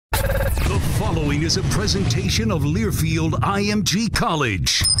following is a presentation of Learfield IMG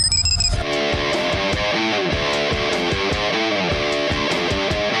College.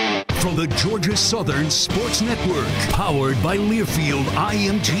 From the Georgia Southern Sports Network, powered by Learfield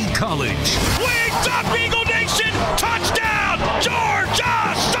IMG College. Wings up, Eagle Nation! Touchdown,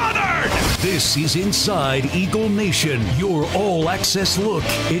 Georgia Southern! This is Inside Eagle Nation, your all-access look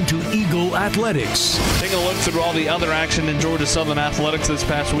into Eagle athletics. Taking a look through all the other action in Georgia Southern athletics this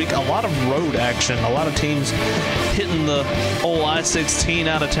past week. A lot of road action. A lot of teams hitting the old I-16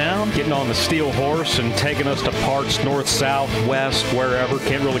 out of town. Getting on the steel horse and taking us to parts north, south, west, wherever.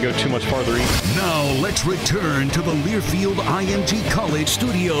 Can't really go too much farther east. Now let's return to the Learfield IMG College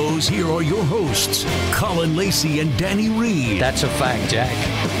studios. Here are your hosts, Colin Lacy and Danny Reed. That's a fact, Jack.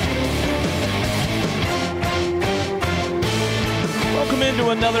 Welcome into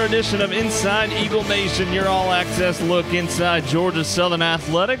another edition of Inside Eagle Nation, your all-access look inside Georgia Southern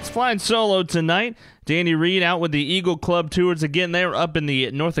athletics. Flying solo tonight, Danny Reed out with the Eagle Club Tours. Again, they're up in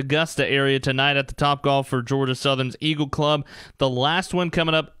the North Augusta area tonight at the Topgolf for Georgia Southern's Eagle Club. The last one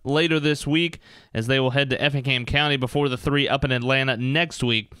coming up later this week as they will head to Effingham County before the three up in Atlanta next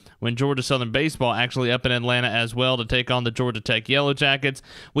week when Georgia Southern baseball actually up in Atlanta as well to take on the Georgia Tech Yellow Jackets.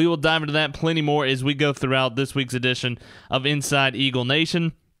 We will dive into that plenty more as we go throughout this week's edition of Inside Eagle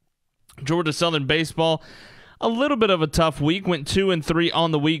Nation. Georgia Southern baseball, a little bit of a tough week. Went 2-3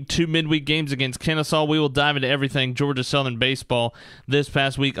 on the week, 2 midweek games against Kennesaw. We will dive into everything Georgia Southern baseball this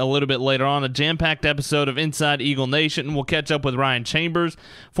past week a little bit later on. A jam-packed episode of Inside Eagle Nation. We'll catch up with Ryan Chambers,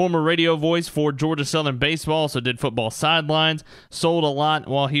 former radio voice for Georgia Southern baseball, so did football sidelines, sold a lot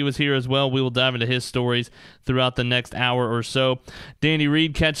while he was here as well. We will dive into his stories throughout the next hour or so. Danny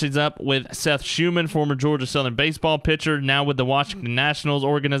Reed catches up with Seth Shuman, former Georgia Southern baseball pitcher, now with the Washington Nationals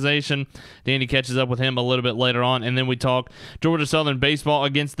organization. Danny catches up with him a little bit later on, and then we talk Georgia Southern baseball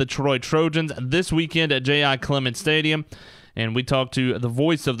against the Troy Trojans this weekend at J.I. Clement Stadium, and we talk to the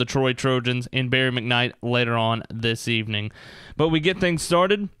voice of the Troy Trojans in Barry McKnight later on this evening. But we get things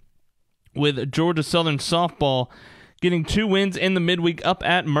started with Georgia Southern softball getting 2 wins in the midweek up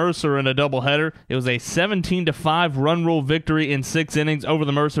at Mercer in a doubleheader. It was a 17-5 run rule victory in 6 innings over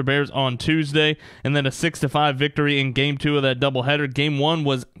the Mercer Bears on Tuesday, and then a 6-5 victory in Game 2 of that doubleheader. Game 1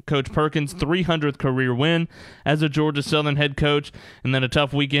 was Coach Perkins' 300th career win as a Georgia Southern head coach, and then a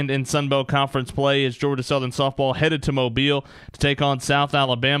tough weekend in Sun Belt Conference play as Georgia Southern softball headed to Mobile to take on South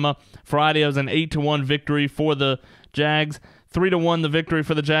Alabama. Friday was an 8-1 victory for the Jags. 3-1 the victory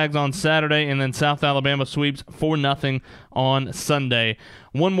for the Jags on Saturday, and then South Alabama sweeps 4-0 on Sunday.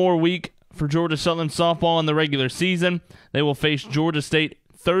 One more week for Georgia Southern softball in the regular season. They will face Georgia State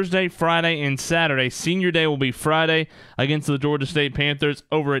Thursday, Friday, and Saturday. Senior Day will be Friday against the Georgia State Panthers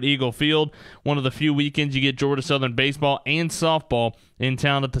over at Eagle Field. One of the few weekends you get Georgia Southern baseball and softball in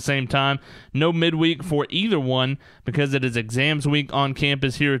town at the same time. No midweek for either one because it is exams week on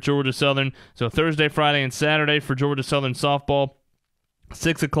campus here at Georgia Southern. So Thursday, Friday, and Saturday for Georgia Southern softball.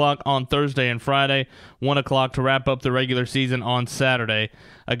 6 o'clock on Thursday and Friday, 1 o'clock to wrap up the regular season on Saturday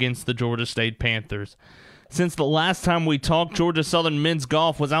against the Georgia State Panthers. Since the last time we talked, Georgia Southern men's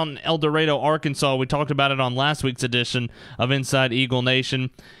golf was out in El Dorado, Arkansas. We talked about it on last week's edition of Inside Eagle Nation.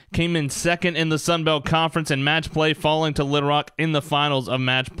 Came in second in the Sun Belt Conference in match play, falling to Little Rock in the finals of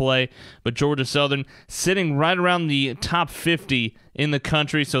match play. But Georgia Southern sitting right around the top 50 in the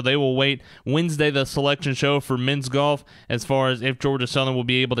country, so they will wait Wednesday, the selection show for men's golf, as far as if Georgia Southern will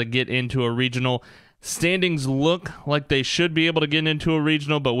be able to get into a regional. Standings look like they should be able to get into a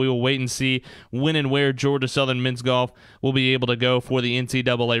regional, but we will wait and see when and where Georgia Southern men's golf will be able to go for the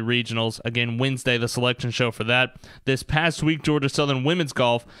NCAA regionals. Again, Wednesday, the selection show for that. This past week, Georgia Southern women's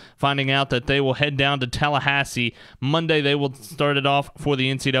golf finding out that they will head down to Tallahassee. Monday, they will start it off for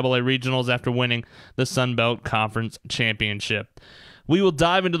the NCAA regionals after winning the Sun Belt Conference Championship. We will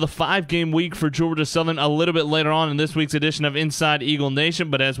dive into the 5-game week for Georgia Southern a little bit later on in this week's edition of Inside Eagle Nation.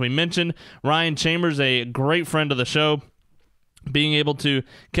 But as we mentioned, Ryan Chambers, a great friend of the show, being able to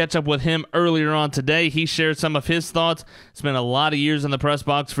catch up with him earlier on today. He shared some of his thoughts. Spent a lot of years in the press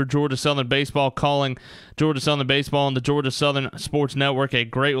box for Georgia Southern baseball, calling Georgia Southern baseball on the Georgia Southern Sports Network. A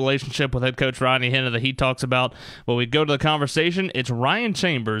great relationship with head coach Rodney Henna that he talks about. When we go to the conversation, it's Ryan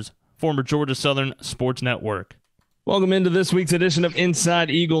Chambers, former Georgia Southern Sports Network. Welcome into this week's edition of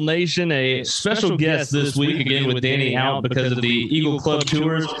Inside Eagle Nation. A special guest this week, again with Danny out because of the Eagle Club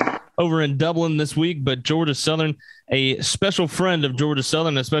Tours over in Dublin this week, but Georgia Southern, a special friend of Georgia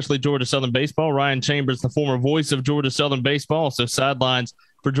Southern, especially Georgia Southern baseball. Ryan Chambers, the former voice of Georgia Southern baseball, so sidelines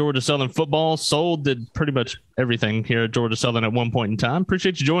for Georgia Southern football, sold, did pretty much everything here at Georgia Southern at one point in time.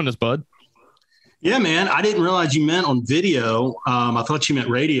 Appreciate you joining us, bud. Yeah, man. I didn't realize you meant on video. I thought you meant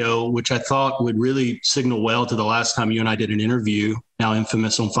radio, which I thought would really signal well to the last time you and I did an interview, now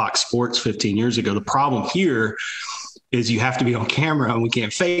infamous on Fox Sports 15 years ago. The problem here is you have to be on camera and we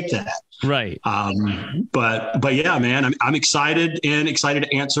can't fake that. Right. But yeah, man, I'm excited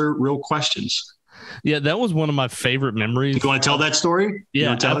to answer real questions. Yeah, that was one of my favorite memories. You want to tell that story?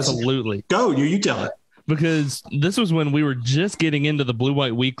 Yeah, absolutely. Go, you tell it. Because this was when we were just getting into the Blue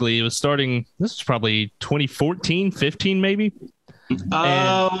White Weekly. It was starting, this was probably 2014, 15 maybe.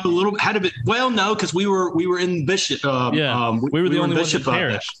 A little had a bit. Well, no, because we were in Bishop. We were the only ones in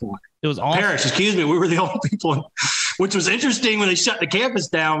Parish. It was awesome. Parish, excuse me. We were the only people, which was interesting when they shut the campus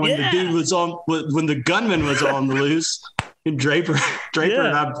down when the dude was on, when the gunman was on the loose. And Draper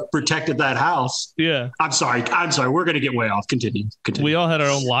and I protected that house. Yeah. I'm sorry. We're going to get way off. Continue. We all had our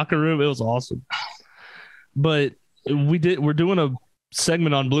own locker room. It was awesome. But we're doing a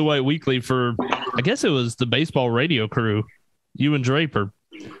segment on Blue White Weekly for, I guess it was the baseball radio crew, you and Draper.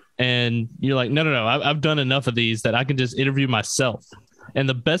 And you're like, no. I've done enough of these that I can just interview myself. And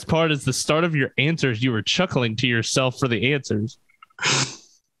the best part is the start of your answers. You were chuckling to yourself for the answers.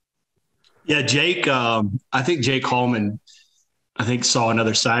 Yeah. Jake, I think Jake Holman, saw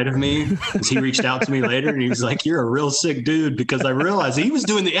another side of me because he reached out to me later and he was like, "You're a real sick dude," because I realized he was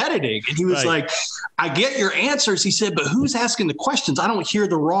doing the editing and he was like, "I get your answers." He said, "But who's asking the questions? I don't hear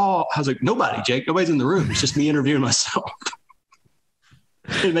the raw." I was like, "Nobody, Jake. Nobody's in the room. It's just me interviewing myself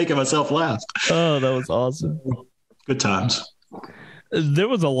and making myself laugh." Oh, that was awesome. Good times. There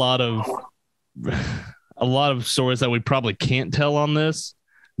was a lot of stories that we probably can't tell on this.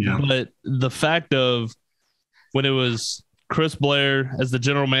 Yeah. But the fact of when it was Chris Blair as the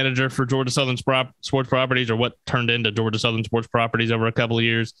general manager for Georgia Southern Sports Properties, or what turned into Georgia Southern Sports Properties over a couple of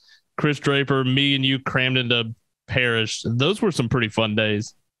years, Chris Draper, me and you crammed into Parish. Those were some pretty fun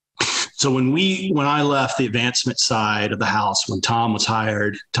days. So when I left the advancement side of the house, when Tom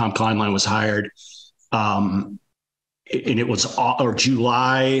Kleinlein was hired, and it was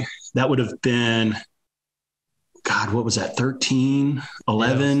July, that would have been, God, what was that? 13,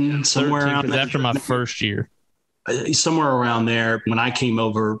 11, somewhere around that. After my first year. Somewhere around there when I came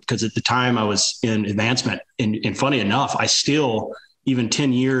over, because at the time I was in advancement. And funny enough, I still, even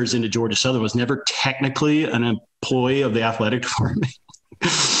 10 years into Georgia Southern, was never technically an employee of the athletic department.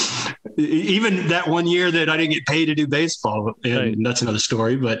 Even that one year that I didn't get paid to do baseball. And that's another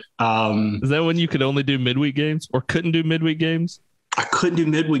story. But is that when you could only do midweek games or couldn't do midweek games? I couldn't do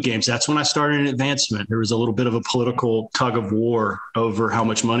midweek games. That's when I started in advancement. There was a little bit of a political tug of war over how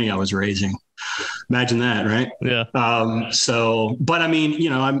much money I was raising. Imagine that, right? Yeah. But I mean,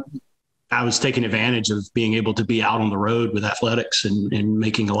 I was taking advantage of being able to be out on the road with athletics and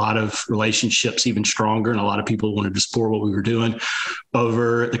making a lot of relationships even stronger. And a lot of people wanted to support what we were doing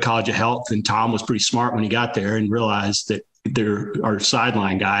over at the College of Health. And Tom was pretty smart when he got there and realized that our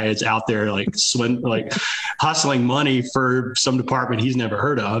sideline guy is out there hustling money for some department he's never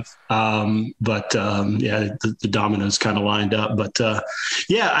heard of. The dominoes kind of lined up. But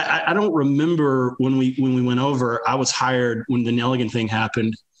I don't remember when we went over. I was hired when the Nelligan thing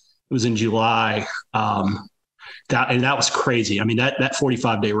happened. It was in July. That was crazy. I mean, that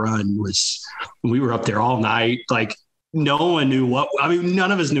 45-day run was, we were up there all night. Like, no one knew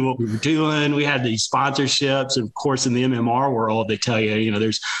none of us knew what we were doing. We had these sponsorships. And of course, in the MMR world, they tell you,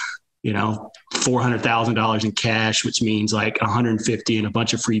 there's, $400,000 in cash, which means like 150 and a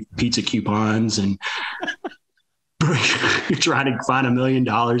bunch of free pizza coupons. And you're trying to find $1 million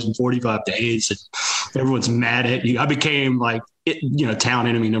in 45 days. And everyone's mad at you. I became town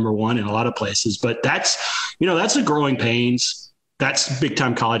enemy number one in a lot of places, but that's the growing pains. That's big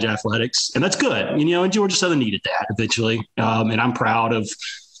time college athletics, and that's good. And Georgia Southern needed that eventually. And I'm proud of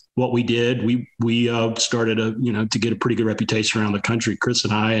what we did. We started to get a pretty good reputation around the country, Chris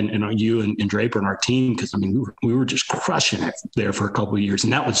and I, and you and Draper and our team. Cause we were just crushing it there for a couple of years.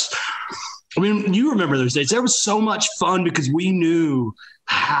 And that was, you remember those days. There was so much fun because we knew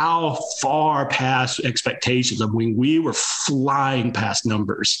how far past expectations. We were flying past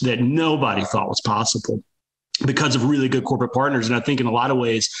numbers that nobody thought was possible, because of really good corporate partners. And I think in a lot of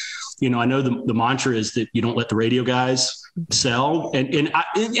ways, I know the mantra is that you don't let the radio guys sell. And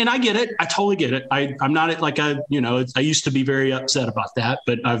I get it. I totally get it. I'm not I used to be very upset about that,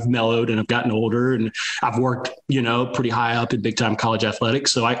 but I've mellowed and I've gotten older and I've worked, pretty high up in big time college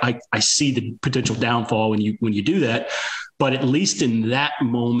athletics. So I see the potential downfall when you do that. But at least in that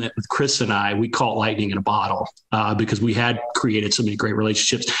moment with Chris and I, we caught lightning in a bottle because we had created so many great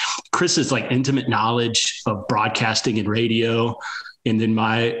relationships. Chris's intimate knowledge of broadcasting and radio, and then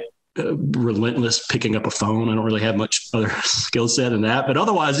my relentless picking up a phone. I don't really have much other skill set than that, but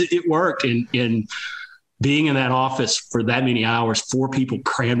otherwise it worked. In being in that office for that many hours, 4 people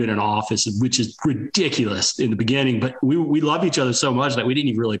crammed in an office, which is ridiculous in the beginning, but we love each other so much that we didn't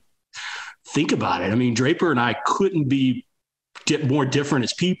even really think about it. I mean, Draper and I couldn't be more different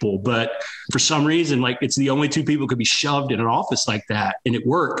as people, but for some reason, like, it's the only 2 people could be shoved in an office like that, and it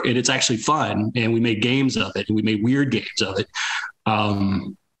worked, and it's actually fun, and we made games of it, and we made weird games of it.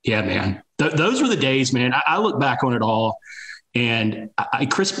 Yeah, man, those were the days, man. I look back on it all, and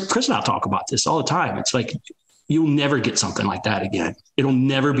Chris and I talk about this all the time. It's like, you'll never get something like that again. It'll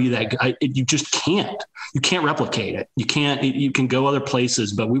never be that. You just can't. You can't replicate it. You can't. You can go other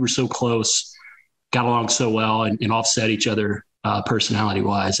places, but we were so close, got along so well, and offset each other personality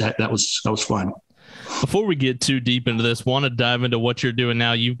wise. That was fun. Before we get too deep into this, want to dive into what you're doing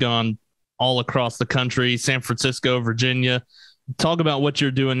now. You've gone all across the country, San Francisco, Virginia. Talk about what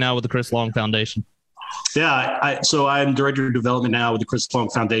you're doing now with the Chris Long Foundation. Yeah, so I'm director of development now with the Chris Long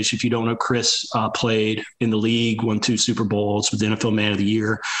Foundation. If you don't know, Chris played in the league, won 2 Super Bowls, was the NFL Man of the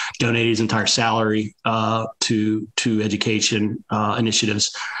Year, donated his entire salary to education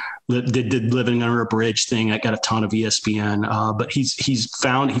initiatives. Did living under a bridge thing that got a ton of ESPN. But he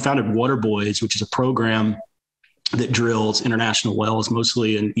founded Water Boys, which is a program that drills international wells,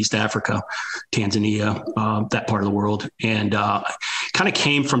 mostly in East Africa, Tanzania, that part of the world. And kind of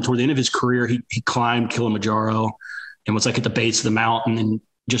came from toward the end of his career. He climbed Kilimanjaro and was like at the base of the mountain, and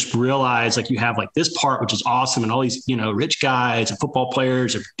just realized, like, you have like this part, which is awesome, and all these, rich guys and football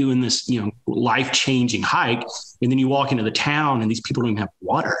players are doing this, life-changing hike. And then you walk into the town and these people don't even have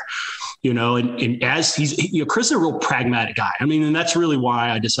water. And as he's, Chris is a real pragmatic guy. I mean, and that's really why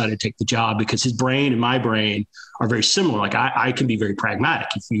I decided to take the job, because his brain and my brain are very similar. Like, I can be very pragmatic.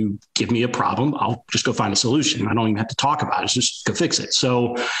 If you give me a problem, I'll just go find a solution. I don't even have to talk about it. It's just go fix it.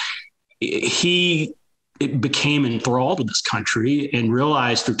 So it became enthralled with this country and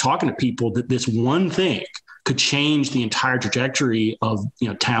realized through talking to people that this one thing could change the entire trajectory of,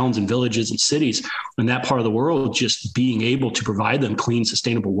 towns and villages and cities in that part of the world. Just being able to provide them clean,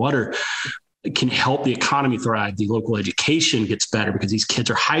 sustainable water can help the economy thrive. The local education gets better because these kids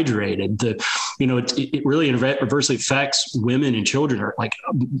are hydrated. It really adversely affects women and children are like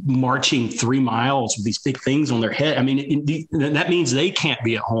marching 3 miles with these big things on their head. I mean, that means they can't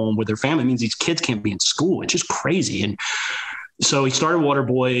be at home with their family. It means these kids can't be in school. It's just crazy. And so he started Water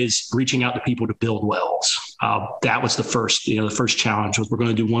Boys, reaching out to people to build wells. That was the first challenge was we're going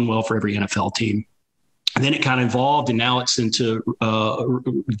to do 1 well for every NFL team. And then it kind of evolved, and now it's into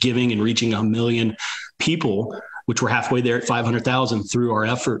giving and reaching 1 million people, which we're halfway there at 500,000 through our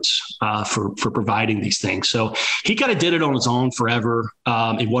efforts for providing these things. So he kind of did it on his own forever.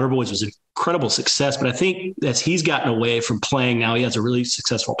 And Water Boys was an incredible success. But I think as he's gotten away from playing now, he has a really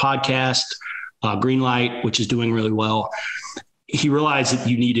successful podcast, Greenlight, which is doing really well. He realized that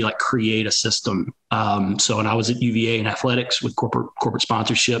you need to create a system. And I was at UVA in athletics with corporate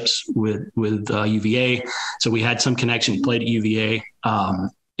sponsorships with UVA. So we had some connection. He played at UVA,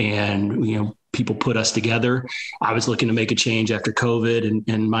 and people put us together. I was looking to make a change after COVID,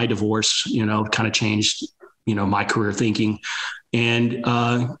 and my divorce, kind of changed, my career thinking. And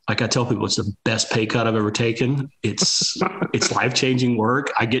like I tell people, it's the best pay cut I've ever taken. It's life-changing work.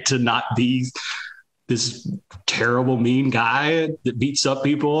 I get to not be this terrible, mean guy that beats up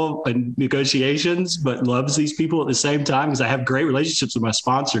people in negotiations, but loves these people at the same time, because I have great relationships with my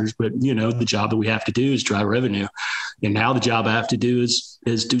sponsors. But, the job that we have to do is drive revenue. And now the job I have to do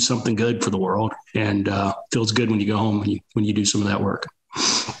is do something good for the world. And feels good when you go home, when you do some of that work.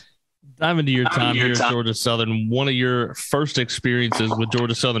 Dive into your time here at Georgia Southern. One of your first experiences with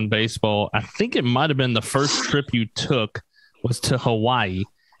Georgia Southern baseball, I think it might have been the first trip you took, was to Hawaii.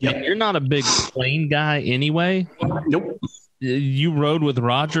 Yep. And you're not a big plane guy anyway. Nope. You rode with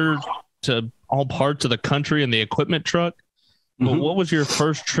Roger to all parts of the country in the equipment truck. But what was your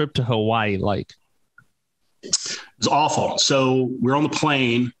first trip to Hawaii like? It was awful. So we're on the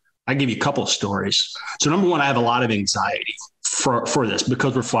plane. I give you a couple of stories. So number one, I have a lot of anxiety for this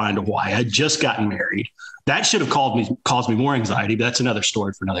because we're flying to Hawaii. I had just gotten married. That should have caused me more anxiety, but that's another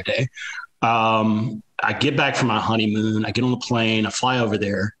story for another day. I get back from my honeymoon. I get on the plane. I fly over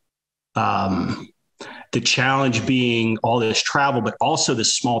there. The challenge being all this travel, but also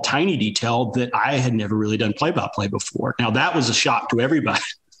this small, tiny detail that I had never really done play-by-play before. Now, that was a shock to everybody.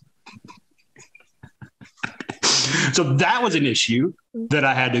 So that was an issue that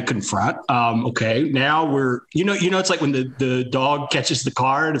I had to confront. Okay, now we're, it's like when the dog catches the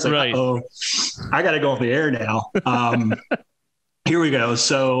car and it's like, right. Oh, I got to go off the air now. Here we go.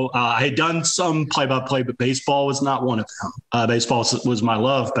 So I had done some play-by-play, but baseball was not one of them. Baseball was my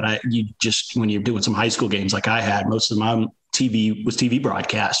love, but when you're doing some high school games like I had, most of my TV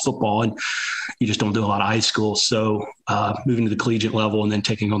broadcast, football, and you just don't do a lot of high school. So moving to the collegiate level and then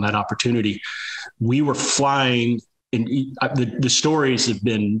taking on that opportunity, we were flying. And the stories have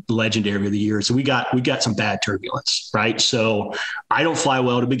been legendary over the years. So we got some bad turbulence, right? So I don't fly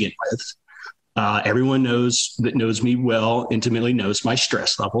well to begin with. Everyone knows me well, intimately knows my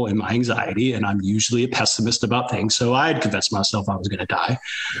stress level and my anxiety, and I'm usually a pessimist about things. So I had convinced myself I was going to die.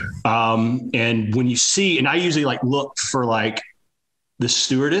 And when you see, and I usually look for the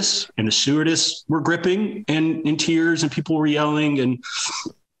stewardess, and the stewardess were gripping and in tears, and people were yelling, and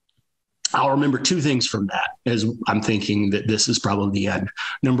I'll remember two things from that as I'm thinking that this is probably the end.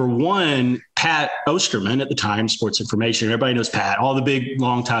 Number one, Pat Osterman at the time, Sports Information. Everybody knows Pat. All the big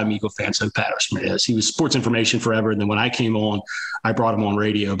longtime Eagle fans know who Pat Osterman is. He was Sports Information forever. And then when I came on, I brought him on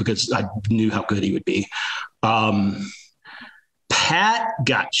radio because I knew how good he would be. Pat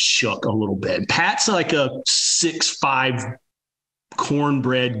got shook a little bit. Pat's like a 6'5"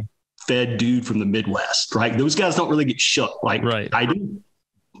 cornbread fed dude from the Midwest, right? Those guys don't really get shook right. I do.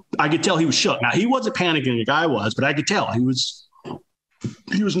 I could tell he was shook. Now, he wasn't panicking like I was, but I could tell he was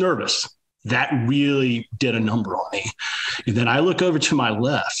nervous. That really did a number on me. And then I look over to my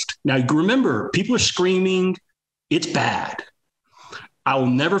left. Now, remember, people are screaming. It's bad. I will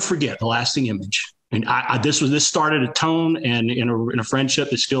never forget the lasting image. And this started a tone and in a friendship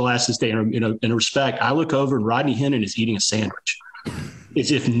that still lasts this day. In a respect, I look over and Rodney Hennon is eating a sandwich. As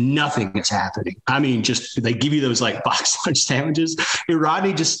if nothing is happening. I mean, just they give you those box lunch sandwiches. And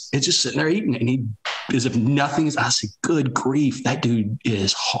Rodney is just sitting there eating it, and he as if nothing is. I say, good grief, that dude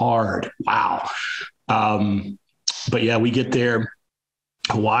is hard. Wow. But yeah, we get there.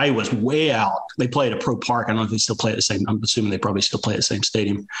 Hawaii was way out. They play at a pro park. I don't know if they still play at the same. I'm assuming they probably still play at the same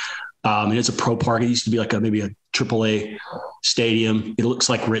stadium. And it's a pro park. It used to be maybe a AAA stadium. It looks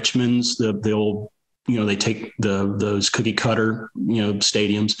like Richmond's, the old. They take those cookie cutter,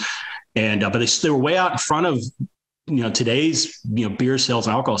 stadiums, and but they were way out in front of, today's, beer sales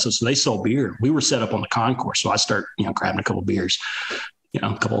and alcohol. So they sell beer. We were set up on the concourse. So I start, grabbing a couple beers,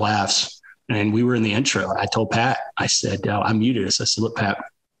 a couple laughs. And we were in the intro. And I told Pat, I said, I muted us. I said, look, Pat,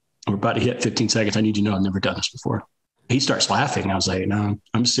 we're about to hit 15 seconds. I need you to know I've never done this before. He starts laughing. I was like, no,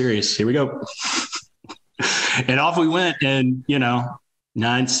 I'm serious. Here we go. And off we went. And,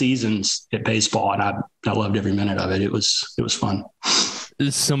 9 seasons at baseball, and I loved every minute of it. It was fun.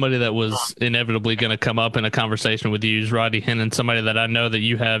 Somebody that was inevitably going to come up in a conversation with you is Rodney Hennon, somebody that I know that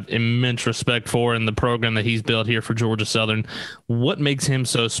you have immense respect for in the program that he's built here for Georgia Southern. What makes him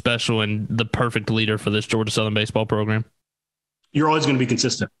so special and the perfect leader for this Georgia Southern baseball program? You're always going to be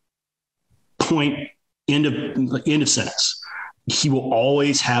consistent. Point, end of sentence. He will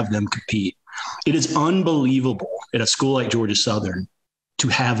always have them compete. It is unbelievable at a school like Georgia Southern to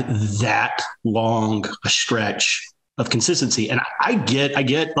have that long a stretch of consistency. And I get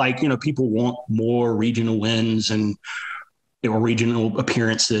people want more regional wins and regional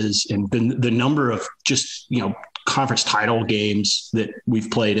appearances, and the number of just, conference title games that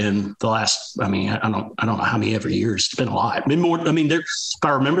we've played in the last, I don't know how many every year. It's been a lot. It's been more. If I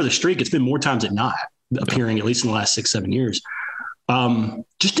remember the streak, it's been more times than not appearing, at least in the last 6-7 years.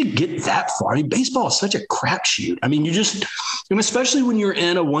 Just to get that far. Baseball is such a crapshoot. And especially when you're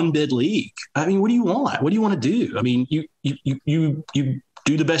in a one-bid league. What do you want? What do you want to do? You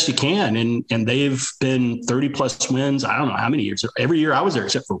do the best you can, and they've been 30-plus wins. I don't know how many years. Every year I was there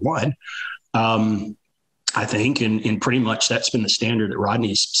except for one, I think, and pretty much that's been the standard that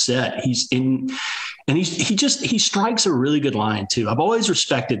Rodney's set. He strikes a really good line too. I've always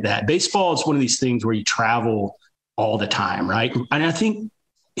respected that. Baseball is one of these things where you travel all the time, right? And I think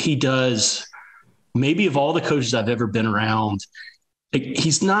he does. Maybe of all the coaches I've ever been around,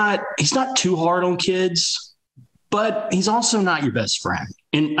 he's not too hard on kids, but he's also not your best friend.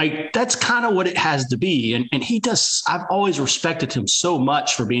 And that's kind of what it has to be. And he does. I've always respected him so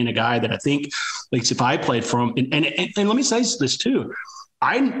much for being a guy that I think, if I played for him, and let me say this too,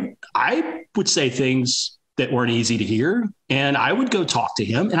 I would say things that weren't easy to hear, and I would go talk to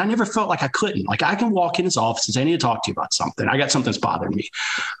him, and I never felt like I couldn't. I can walk in his office and say, I need to talk to you about something. I got something that's bothering me.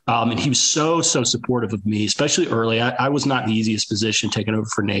 And he was so supportive of me, especially early. I was not the easiest position taking over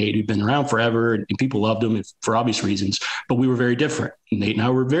for Nate, who'd been around forever, and people loved him for obvious reasons, but we were very different. Nate and I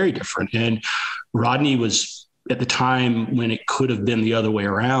were very different. And Rodney was, at the time when it could have been the other way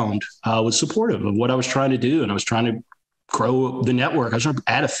around, was supportive of what I was trying to do. And I was trying to grow the network. I was trying to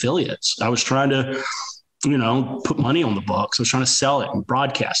add affiliates. I was trying to put money on the books. I was trying to sell it and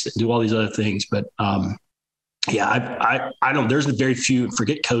broadcast it and do all these other things. But I don't, there's very few,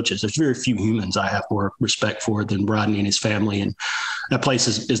 forget coaches. There's very few humans I have more respect for than Rodney and his family. And that place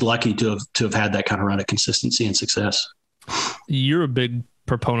is lucky to have had that kind of run of consistency and success. You're a big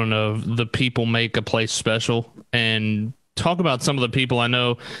proponent of the people make a place special, and talk about some of the people. I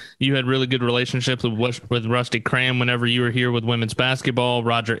know you had really good relationships with Rusty Cram whenever you were here with women's basketball.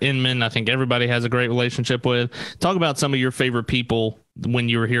 Roger Inman, I think everybody has a great relationship with. Talk about some of your favorite people when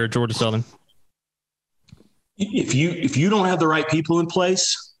you were here at Georgia Southern. If you don't have the right people in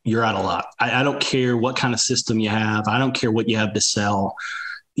place, you're out of luck. I don't care what kind of system you have. I don't care what you have to sell.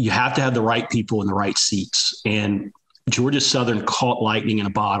 You have to have the right people in the right seats. And Georgia Southern caught lightning in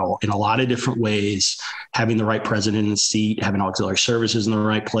a bottle in a lot of different ways, having the right president in the seat, having auxiliary services in the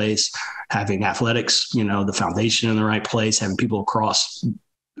right place, having athletics, the foundation in the right place, having people across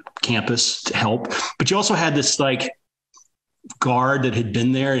campus to help. But you also had this like guard that had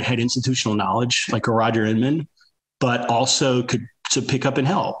been there and had institutional knowledge, like a Roger Inman, but also could to pick up and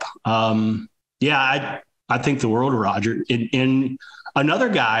help. I think the world of Roger. And another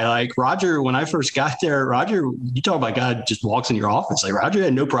guy like Roger, when I first got there, Roger, you talk about a guy just walks in your office. Like Roger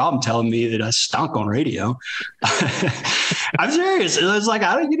had no problem telling me that I stunk on radio. I'm serious. It was like,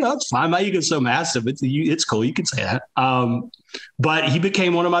 it's fine. My ego's so massive. It's cool. You can say that. But he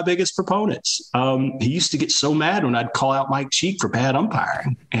became one of my biggest proponents. He used to get so mad when I'd call out Mike Cheek for bad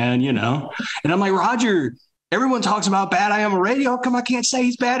umpiring. And I'm like, Roger, everyone talks about bad I am on radio. How come I can't say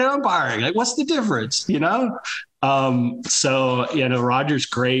he's bad at umpiring? Like, what's the difference? Roger's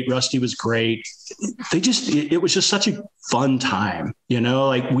great. Rusty was great. It was just such a fun time,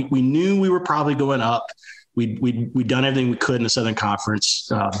 like we knew we were probably going up. We'd done everything we could in the Southern Conference.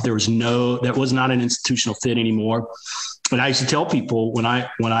 That was not an institutional fit anymore. And I used to tell people when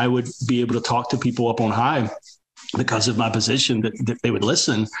I would be able to talk to people up on high, because of my position, that they would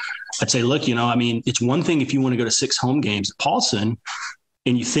listen. I'd say, look, it's one thing if you want to go to 6 home games at Paulson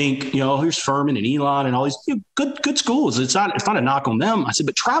and you think, here's Furman and Elon and all these good schools. It's not a knock on them. I said,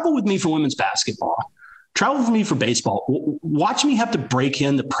 but travel with me for women's basketball. Travel with me for baseball. Watch me have to break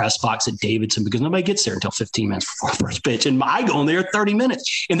in the press box at Davidson because nobody gets there until 15 minutes before first pitch. And I go in there 30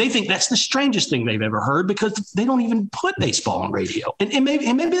 minutes. And they think that's the strangest thing they've ever heard because they don't even put baseball on radio. And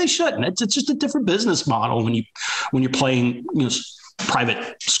maybe they shouldn't. It's just a different business model when you're playing,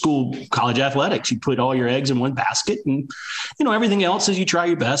 private school college athletics. You put all your eggs in one basket and, everything else is you try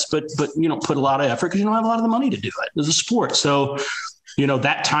your best, but you don't put a lot of effort because you don't have a lot of the money to do it. It's a sport. So,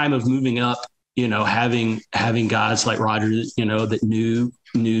 that time of moving up, having guys like Roger, that knew,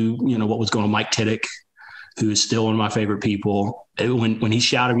 what was going on. Mike Tiddick, who is still one of my favorite people. When he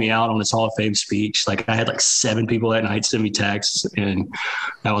shouted me out on his Hall of Fame speech, like I had like 7 people that night send me texts and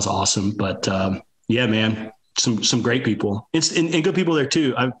that was awesome. But man, some great people and good people there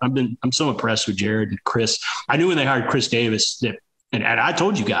too. I'm so impressed with Jared and Chris. I knew when they hired Chris Davis and I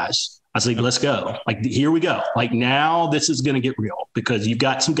told you guys, I was like, let's go. Like, here we go. Like now this is going to get real because you've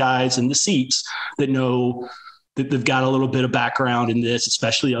got some guys in the seats that know that they've got a little bit of background in this,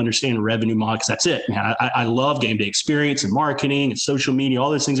 especially understanding revenue model. Cause that's it, man. I love game day experience and marketing and social media. All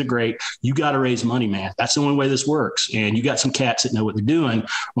those things are great. You got to raise money, man. That's the only way this works. And you got some cats that know what they're doing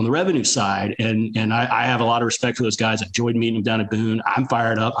on the revenue side. And I have a lot of respect for those guys. I enjoyed meeting them down at Boone. I'm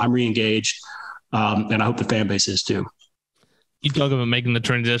fired up. I'm reengaged. And I hope the fan base is too. You talk about making the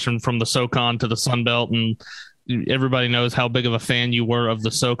transition from the SoCon to the Sun Belt, and everybody knows how big of a fan you were of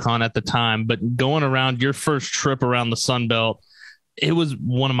the SoCon at the time, but going around your first trip around the Sun Belt, it was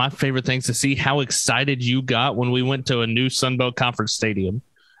one of my favorite things to see how excited you got when we went to a new Sun Belt Conference stadium.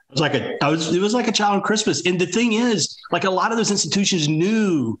 It was like a child on Christmas. And the thing is, like a lot of those institutions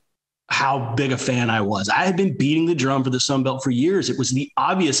knew how big a fan I was. I had been beating the drum for the Sun Belt for years. It was the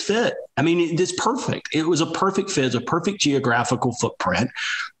obvious fit. I mean, it's perfect. It was a perfect fit. It's a perfect geographical footprint.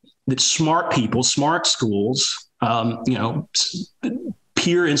 That smart people, smart schools,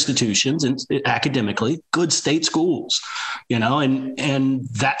 peer institutions and academically good state schools, and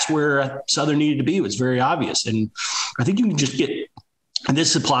that's where Southern needed to be. It was very obvious. And I think you can just and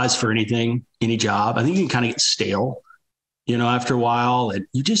this applies for anything, any job. I think you can kind of get stale, after a while, and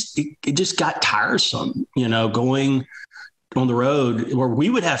it just got tiresome, going on the road where we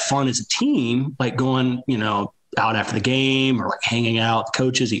would have fun as a team, like going, out after the game or like hanging out with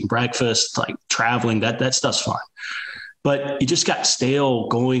coaches, eating breakfast, like traveling, that stuff's fun. But it just got stale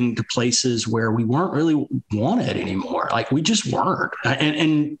going to places where we weren't really wanted anymore. Like we just weren't.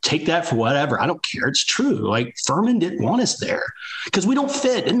 And take that for whatever. I don't care. It's true. Like Furman didn't want us there because we don't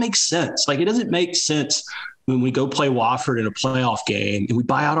fit. It makes sense. Like it doesn't make sense when we go play Wofford in a playoff game and we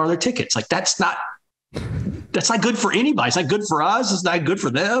buy out all their tickets. Like that's not that's not good for anybody. It's not good for us. It's not good for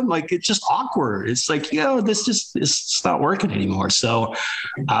them. Like, it's just awkward. It's like, it's not working anymore. So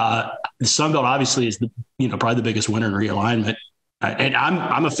the Sun Belt obviously is probably the biggest winner in realignment. And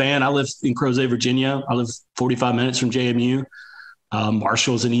I'm a fan. I live in Crozet, Virginia. I live 45 minutes from JMU.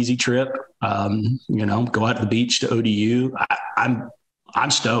 Marshall's an easy trip. Go out to the beach to ODU. I'm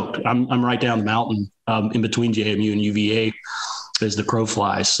stoked. I'm right down the mountain in between JMU and UVA as the crow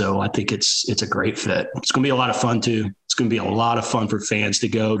flies. So I think it's a great fit. It's going to be a lot of fun too. It's going to be a lot of fun for fans to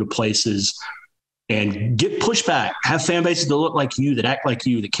go to places and get pushback, have fan bases that look like you, that act like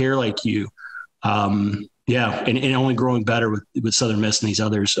you, that care like you. And only growing better with Southern Miss and these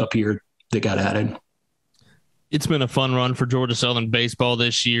others up here that got added. It's been a fun run for Georgia Southern baseball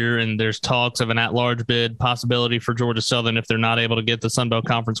this year, and there's talks of an at-large bid possibility for Georgia Southern if they're not able to get the Sun Belt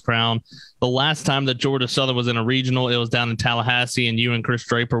Conference crown. The last time that Georgia Southern was in a regional, it was down in Tallahassee, and you and Chris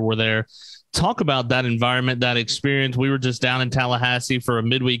Draper were there. Talk about that environment, that experience. We were just down in Tallahassee for a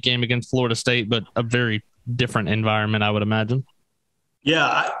midweek game against Florida State, but a very different environment, I would imagine.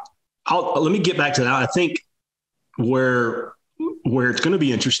 Yeah, let me get back to that. I think where it's going to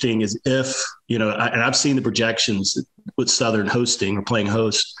be interesting is if, and I've seen the projections with Southern hosting or playing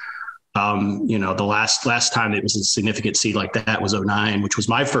host. The last time it was a significant seed like that was 2009, which was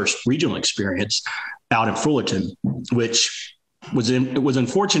my first regional experience out in Fullerton, which was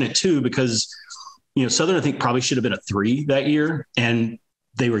unfortunate too, because, Southern, I think, probably should have been a 3 that year. And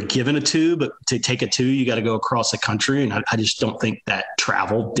they were given a 2, but to take a 2, you got to go across the country. And I just don't think that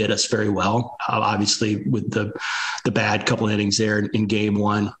travel did us very well. Obviously, with the bad couple of innings there in game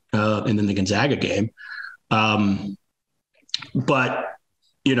 1 and then the Gonzaga game. But,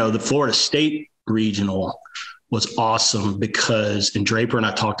 the Florida State regional was awesome because, and Draper and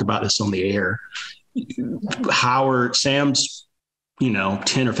I talked about this on the air, Sam's,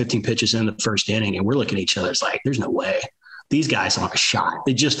 10 or 15 pitches in the first inning, and we're looking at each other. It's like, there's no way. These guys don't have a shot.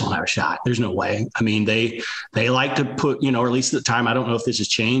 They just don't have a shot. There's no way. I mean, they like to put, or at least at the time, I don't know if this has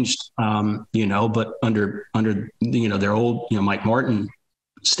changed, but under their old, Mike Martin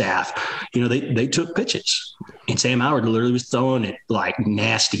staff, they took pitches, and Sam Howard literally was throwing it like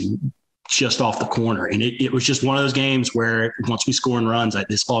nasty just off the corner. And it was just one of those games where once we score and runs, like,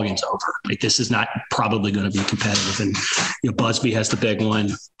 this ball game's over. Like, this is not probably going to be competitive. And, Busby has the big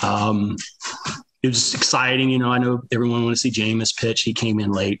one. It was exciting. I know everyone wanted to see Jameis pitch. He came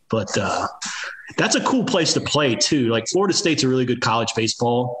in late, but that's a cool place to play too. Like, Florida State's a really good college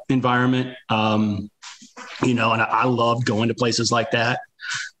baseball environment. And I love going to places like that.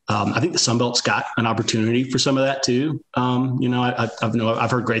 I think the Sun Belt's got an opportunity for some of that too.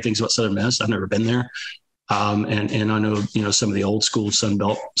 I've heard great things about Southern Miss. I've never been there. And I know, some of the old school Sun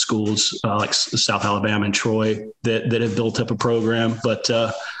Belt schools like South Alabama and Troy that have built up a program. But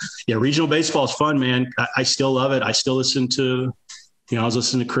regional baseball is fun, man. I still love it. I still listen to, I was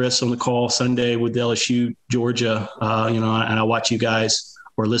listening to Chris on the call Sunday with LSU, Georgia, and I watch you guys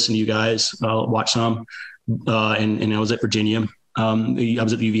or listen to you guys, watch some. And I was at Virginia. I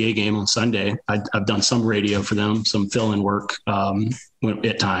was at the UVA game on Sunday. I've done some radio for them, some fill-in work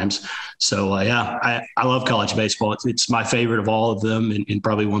at times. So, I love college baseball. It's my favorite of all of them and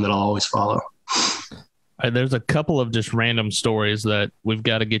probably one that I'll always follow. There's a couple of just random stories that we've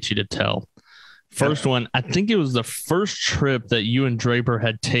got to get you to tell. First one, I think it was the first trip that you and Draper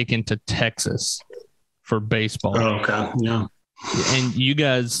had taken to Texas for baseball. Oh, okay. Yeah. And you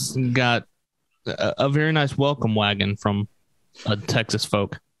guys got a very nice welcome wagon from Texas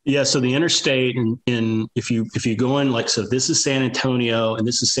folk. Yeah. So the interstate in if you go in, like, so this is San Antonio and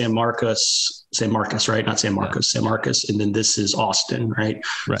this is San Marcos, right? Not San Marcos, San Marcos. And then this is Austin, right?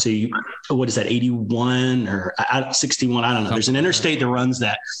 So what is that? 81 or 61? I don't know. There's an interstate that runs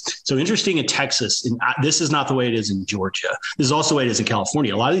that. So interesting in Texas. And this is not the way it is in Georgia. This is also the way it is in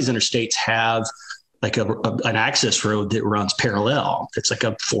California. A lot of these interstates have like an access road that runs parallel. It's like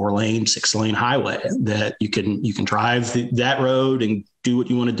a 4-lane, 6-lane highway that you can drive that road and do what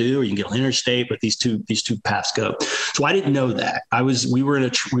you want to do, or you can get on interstate, but these two paths go. So I didn't know that. We were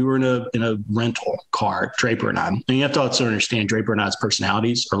in a rental car, Draper and I. And you have to also understand Draper and I's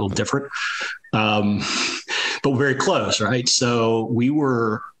personalities are a little different, but we're very close, right? So we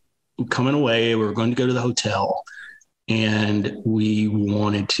were coming away. We were going to go to the hotel, and we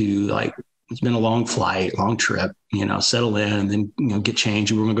wanted to, it's been a long flight, long trip, settle in and then, get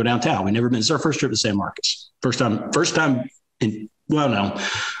changed. And we're going to go downtown. We've never been. It's our first trip to San Marcos. Third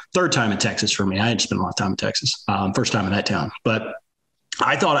time in Texas for me. I had spent a lot of time in Texas. First time in that town. But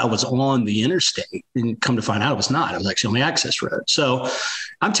I thought I was on the interstate, and come to find out it was not. I was actually on the access road. So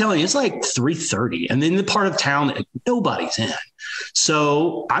I'm telling you, it's like 3:30, and then the part of town that nobody's in.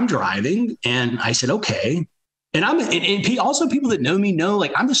 So I'm driving, and I said, okay, And also people that know me know,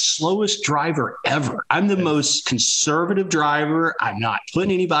 like, I'm the slowest driver ever. I'm the most conservative driver. I'm not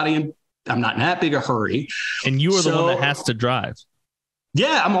putting anybody in. I'm not in that big a hurry. And you are the one that has to drive.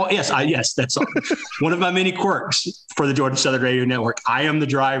 Yeah, yes, that's one of my many quirks for the Georgia Southern Radio Network. I am the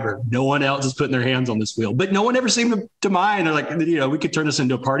driver. No one else is putting their hands on this wheel, but no one ever seemed to mind. They're like, we could turn this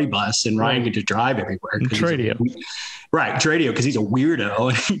into a party bus and Ryan could just drive everywhere. Tradio. Right, Tradio, because he's a weirdo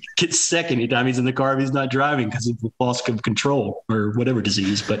and he gets sick anytime he's in the car if he's not driving because of loss of control or whatever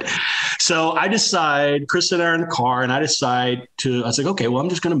disease. But so Chris and I are in the car, and I was like, okay, well, I'm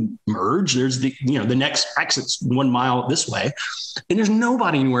just going to merge. There's the next exit's 1 mile this way, and there's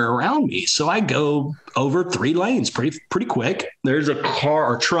nobody anywhere around me. So I go over 3 lanes pretty quick. There's a car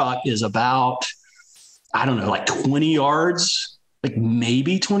or truck is about, I don't know, like 20 yards, like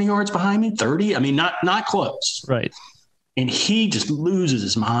maybe 20 yards behind me, 30. I mean, not close. Right. And he just loses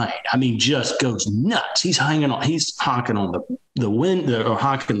his mind. I mean, just goes nuts. He's honking on the wind, or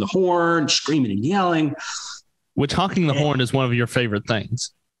honking the horn, screaming and yelling. Which honking the horn is one of your favorite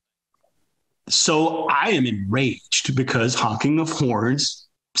things. So I am enraged because honking of horns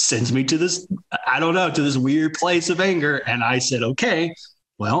sends me to this weird place of anger. And I said, okay,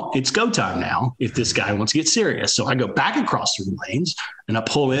 well, it's go time now if this guy wants to get serious. So I go back across 3 lanes and I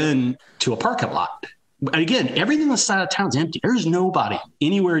pull in to a parking lot. Again, everything on the side of town is empty. There's nobody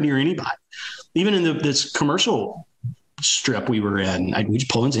anywhere near anybody. Even in this commercial strip we were in, we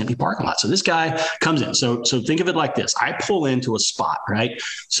just pull into an empty parking lot. So this guy comes in. So think of it like this. I pull into a spot, right?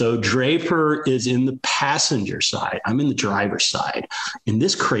 So Draper is in the passenger side. I'm in the driver's side. And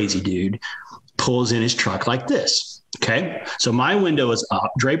this crazy dude pulls in his truck like this. Okay. So my window is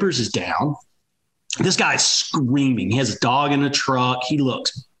up. Draper's is down. This guy's screaming. He has a dog in the truck. He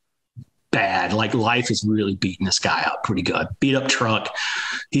looks bad. Like life is really beating this guy up pretty good. Beat up truck.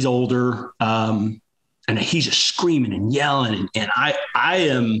 He's older. And he's just screaming and yelling. And I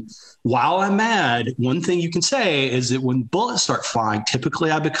am, while I'm mad, one thing you can say is that when bullets start flying,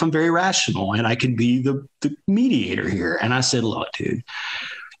 typically I become very rational and I can be the mediator here. And I said, look, dude,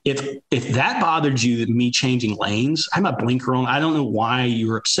 if that bothered you, that me changing lanes, I have my blinker on. I don't know why you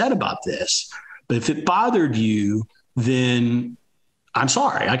were upset about this, but if it bothered you, then I'm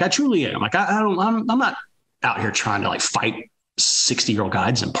sorry. Like, I truly am. Like, I'm not out here trying to like fight 60-year-old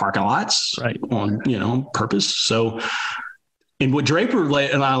guys in parking lots, right, on, purpose. So, and what Draper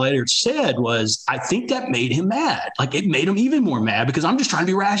and I later said was, I think that made him mad. Like, it made him even more mad because I'm just trying to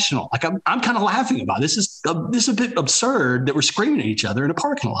be rational. Like, I'm kind of laughing about this. This is a bit absurd that we're screaming at each other in a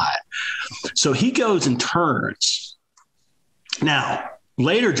parking lot. So he goes and turns. Now,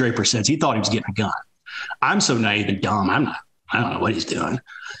 later Draper says he thought he was getting a gun. I'm so naive and dumb. I don't know what he's doing.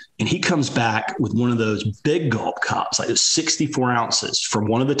 And he comes back with one of those big gulp cups, like those 64 ounces from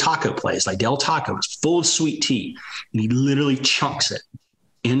one of the taco places, like Del Taco. It's full of sweet tea. And he literally chunks it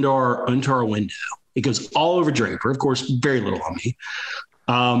into our window. It goes all over Draper. Of course, very little on me.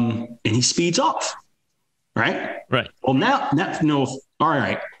 And he speeds off. Right. Well, now, all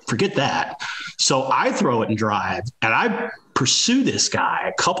right, forget that. So I throw it and drive, and I pursue this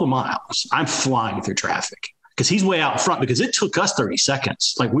guy a couple miles. I'm flying through traffic because he's way out in front, because it took us 30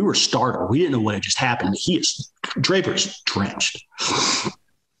 seconds. Like, we were startled. We didn't know what had just happened. Draper's drenched.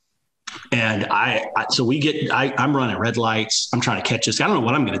 And I'm running red lights. I'm trying to catch this. I don't know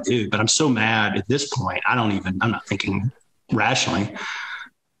what I'm going to do, but I'm so mad at this point. I'm not thinking rationally.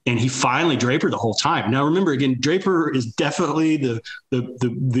 And he finally, Draper the whole time. Now, remember, again, Draper is definitely the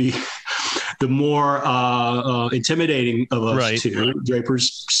more intimidating of us two.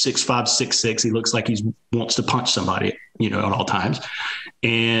 Draper's 6'5", 6'6". He looks like he wants to punch somebody, at all times.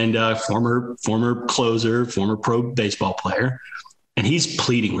 And former closer, former pro baseball player. And he's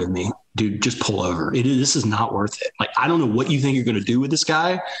pleading with me, dude, just pull over. This is not worth it. Like, I don't know what you think you're going to do with this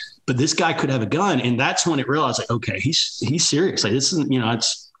guy, but this guy could have a gun. And that's when it realized, like, okay, he's serious. Like, this isn't,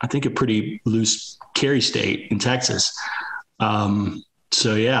 it's, I think, a pretty loose carry state in Texas.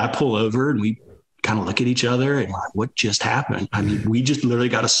 So yeah, I pull over and we kind of look at each other and like, what just happened? I mean, we just literally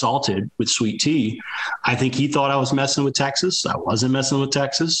got assaulted with sweet tea. I think he thought I was messing with Texas. I wasn't messing with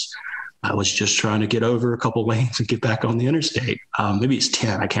Texas. I was just trying to get over a couple lanes and get back on the interstate. Maybe it's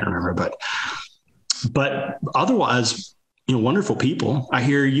 10. I can't remember, but otherwise, wonderful people. I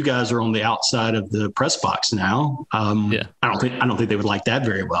hear you guys are on the outside of the press box now. I don't think they would like that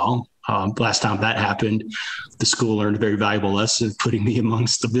very well. Last time that happened, the school learned a very valuable lesson, putting me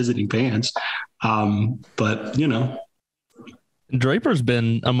amongst the visiting fans. But Draper's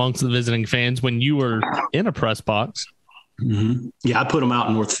been amongst the visiting fans when you were in a press box. Mm-hmm. Yeah, I put him out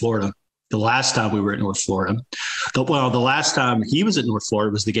in North Florida. the last time we were at North Florida. The last time he was at North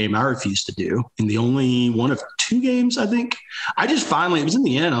Florida was the game I refused to do. And the only one of 2 games, I think. I just finally, it was in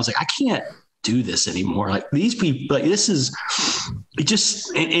the end, I was like, I can't do this anymore. Like these people, like this is, it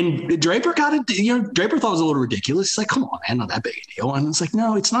just, and Draper got it, Draper thought it was a little ridiculous. It's like, come on, man, not that big a deal. And it's like,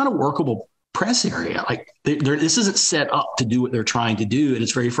 no, it's not a workable press area. Like this isn't set up to do what they're trying to do. And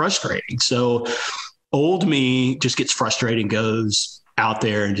it's very frustrating. So old me just gets frustrated and goes out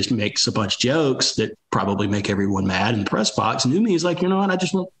there and just makes a bunch of jokes that probably make everyone mad in the press box. New me is like, you know what? I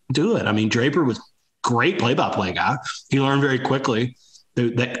just won't do it. I mean, Draper was great play-by-play guy. He learned very quickly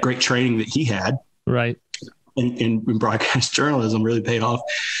that great training that he had. Right. In broadcast journalism really paid off.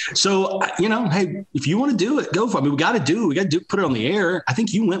 So, hey, if you want to do it, go for it. I mean, we got to put it on the air. I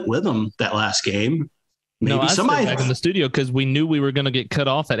think you went with them that last game. Maybe I somebody stayed back in the studio because we knew we were going to get cut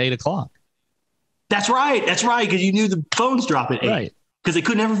off at 8:00. That's right. Because you knew the phones drop at 8. Right. Because they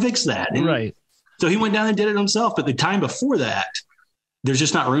could never fix that. And right. So he went down and did it himself. But the time before that, there's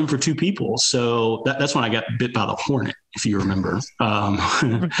just not room for 2 people. So that's when I got bit by the hornet, if you remember.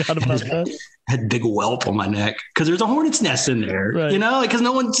 Forgot about that. Had a big whelp on my neck because there's a hornet's nest in there, right. because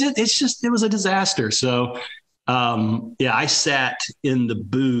no one did. It was a disaster. So, I sat in the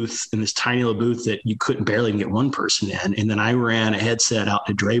booth, in this tiny little booth that you couldn't barely even get one person in. And then I ran a headset out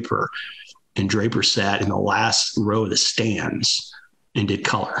to Draper, and Draper sat in the last row of the stands and did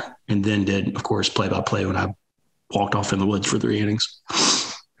color, and then did, of course, play-by-play when I walked off in the woods for 3 innings.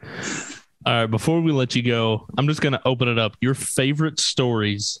 All right. Before we let you go, I'm just going to open it up. Your favorite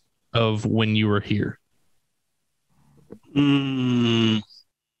stories of when you were here. When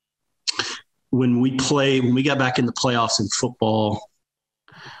we got back in the playoffs in football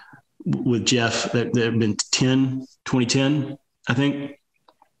with Jeff, that had been 2010, I think,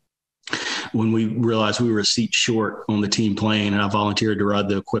 when we realized we were a seat short on the team plane, and I volunteered to ride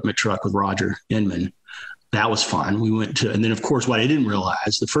the equipment truck with Roger Inman. That was fun. We went to, and then of course, what I didn't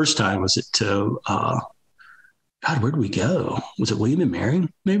realize the first time was where did we go? Was it William and Mary?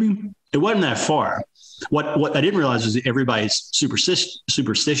 Maybe it wasn't that far. What I didn't realize was that everybody's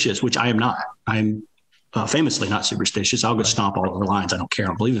superstitious, which I am not. I'm famously not superstitious. I'll go stomp all over lines. I don't care. I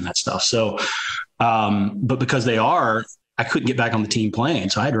don't believe in that stuff. So, but because they are, I couldn't get back on the team plane,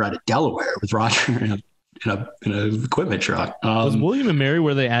 so I had to ride to Delaware with Roger in an equipment truck. Was William and Mary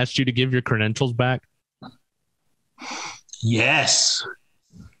where they asked you to give your credentials back? Yes.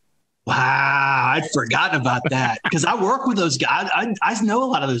 Wow, I'd forgotten about that because I work with those guys. I know a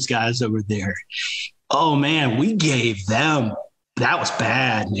lot of those guys over there. Oh man, we gave them. That was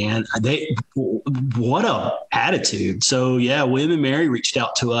bad, man. What a attitude. So yeah, William and Mary reached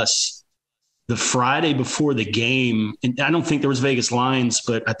out to us the Friday before the game, and I don't think there was Vegas lines,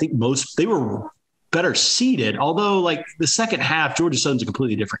 but I think they were better seated. Although, like the second half, Georgia Southern's a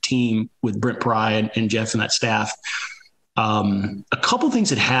completely different team with Brent Pry and Jeff and that staff. A couple things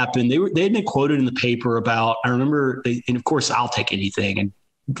had happened. They had been quoted in the paper about. I remember, and of course, I'll take anything and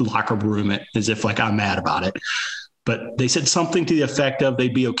locker room it as if like I'm mad about it. But they said something to the effect of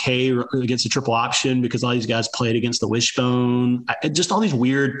they'd be okay against a triple option because all these guys played against the wishbone. Just all these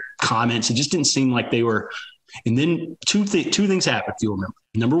weird comments. It just didn't seem like they were. And then two things happened, if you'll remember.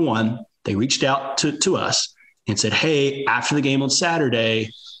 Number one, they reached out to us and said, hey, after the game on Saturday,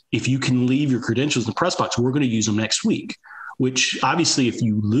 if you can leave your credentials in the press box, we're going to use them next week, which obviously if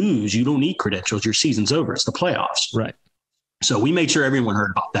you lose, you don't need credentials. Your season's over. It's the playoffs. Right. So we made sure everyone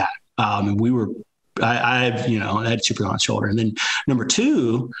heard about that. And we were, I had a chip on my shoulder. And then number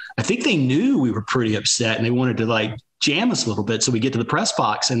two, I think they knew we were pretty upset and they wanted to like jam us a little bit. So we get to the press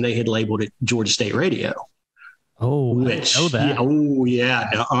box and they had labeled it Georgia State Radio. Oh, which, I know that.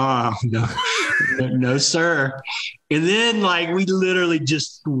 No, sir. And then like we literally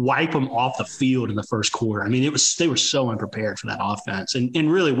just wipe them off the field in the first quarter. I mean, they were so unprepared for that offense,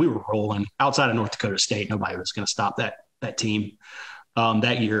 and really we were rolling outside of North Dakota State. Nobody was going to stop that team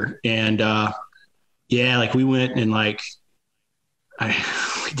that year. And like we went and like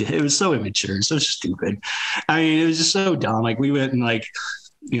it was so immature, so stupid. I mean, it was just so dumb. Like we went and like,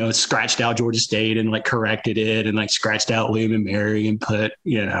 scratched out Georgia State and like corrected it and like scratched out William and Mary and put,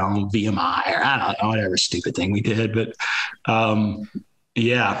 VMI or I don't know, whatever stupid thing we did. But I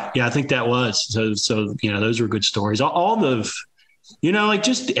think that was so, those were good stories. All the, like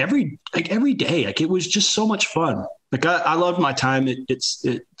just every day, like it was just so much fun. Like I loved my time at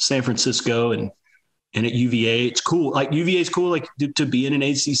San Francisco and at UVA. It's cool. Like UVA is cool, like to be in an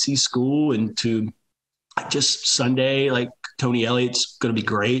ACC school and to just Sunday, like Tony Elliott's going to be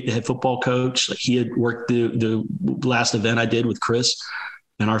great. The head football coach, like he had worked the last event I did with Chris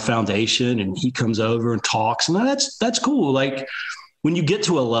and our foundation, and he comes over and talks, and that's cool. Like, when you get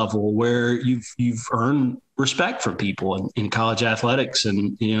to a level where you've earned respect from people in college athletics,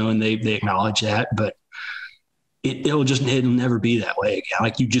 and they acknowledge that, but it'll never be that way again.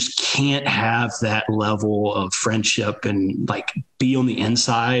 Like, you just can't have that level of friendship and like be on the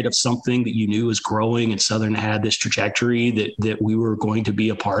inside of something that you knew was growing, and Southern had this trajectory that we were going to be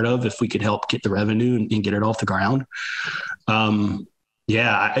a part of if we could help get the revenue and get it off the ground. Going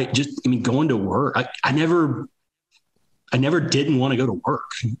to work, I never didn't want to go to work.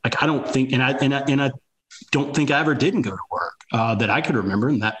 Like, I don't think, and I don't think I ever didn't go to work that I could remember.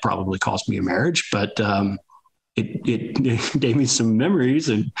 And that probably cost me a marriage, but it gave me some memories,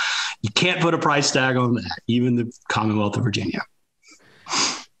 and you can't put a price tag on that, even the Commonwealth of Virginia.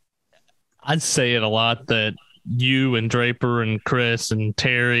 I'd say it a lot that you and Draper and Chris and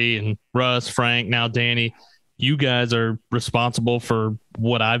Terry and Russ, Frank, now Danny, you guys are responsible for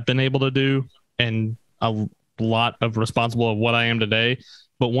what I've been able to do, and a lot of responsible of what I am today.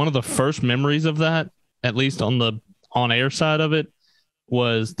 But one of the first memories of that, at least on the on-air side of it,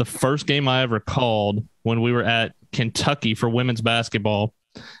 was the first game I ever called when we were at Kentucky for women's basketball.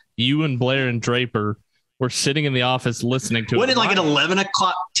 You and Blair and Draper were sitting in the office listening to it. Wasn't it like an 11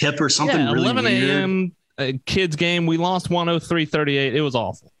 o'clock tip or something? Yeah, really 11 a.m. Kids game. We lost 103-38. It was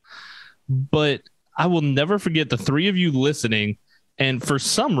awful. But I will never forget the three of you listening. And for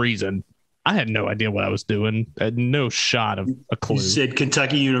some reason, I had no idea what I was doing. I had no shot of a clue. You said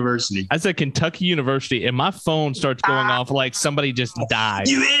Kentucky University. I said Kentucky University, and my phone starts going off like somebody just died.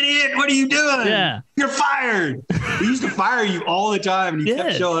 You idiot. What are you doing? Yeah. You're fired. We used to fire you all the time, and you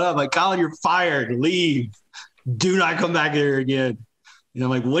kept showing up. Like, Colin, you're fired. Leave. Do not come back here again. I'm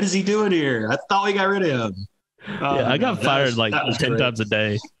like, what is he doing here? I thought we got rid of him. I got fired like 10 times a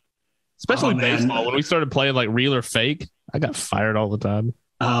day. Especially baseball. When we started playing like real or fake, I got fired all the time.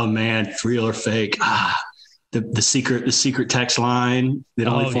 Oh man, real or fake. The secret text line that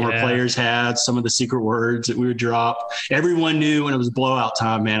only former players had, some of the secret words that we would drop. Everyone knew when it was blowout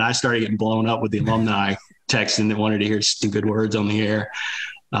time, man. I started getting blown up with the alumni texting that wanted to hear stupid words on the air.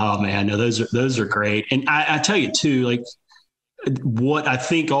 Oh man, no, those are great. And I tell you too, like, what I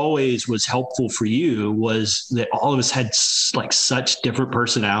think always was helpful for you was that all of us had like such different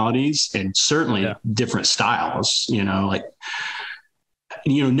personalities and certainly different styles, none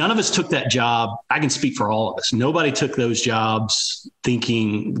of us took that job. I can speak for all of us. Nobody took those jobs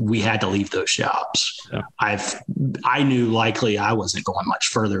thinking we had to leave those jobs. Yeah. I knew likely I wasn't going much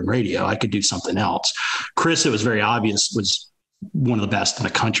further in radio. I could do something else. Chris, it was very obvious, was one of the best in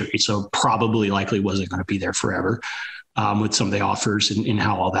the country. So probably likely wasn't going to be there forever with some of the offers and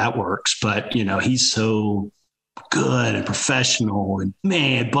how all that works. But, he's so good and professional and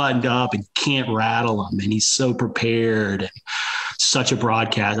man, buttoned up and can't rattle him. And he's so prepared and such a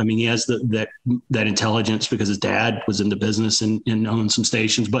broadcast. I mean, he has that intelligence because his dad was in the business and owned some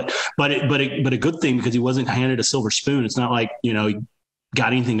stations, but a good thing because he wasn't handed a silver spoon. It's not like, he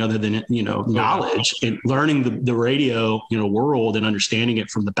got anything other than, knowledge and learning the radio, world and understanding it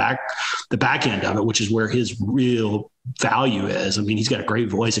from the back end of it, which is where his real value is. I mean, he's got a great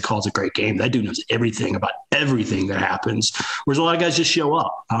voice. It calls a great game. That dude knows everything about everything that happens. Whereas a lot of guys just show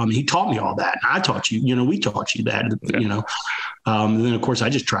up. He taught me all that. And I taught you, we taught you that, and then of course I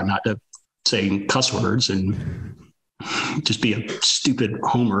just try not to say cuss words and just be a stupid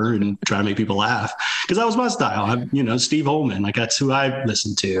homer and try to make people laugh. Cause that was my style. I'm, Steve Holman, like that's who I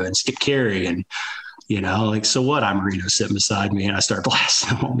listened to, and Skip Carey and, so what? I'm Marino sitting beside me and I start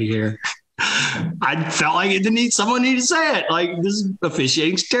blasting him on the air. I felt like someone needed to say it. Like, this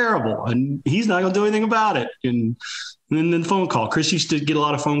officiating's terrible and he's not going to do anything about it. And then the phone call. Chris used to get a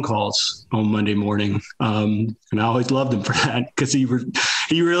lot of phone calls on Monday morning. And I always loved him for that because he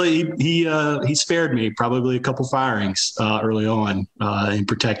spared me probably a couple firings early on and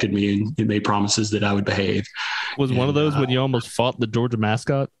protected me and made promises that I would behave. Was one of those when you almost fought the Georgia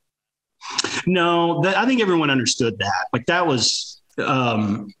mascot? No, I think everyone understood that. Like that was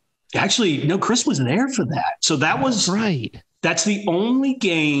actually, no, Chris was there for that. So that was right. That's the only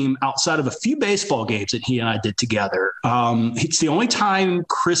game outside of a few baseball games that he and I did together. It's the only time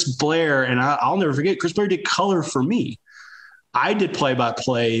Chris Blair, and I'll never forget, Chris Blair did color for me. I did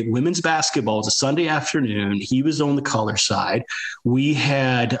play-by-play women's basketball. It was a Sunday afternoon. He was on the color side. We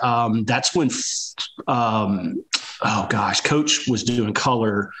had that's when, Coach was doing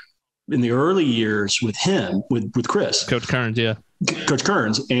color in the early years with him, with Chris. Coach Kearns, yeah. Coach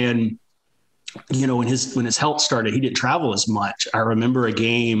Kearns. And, when his health started, he didn't travel as much. I remember a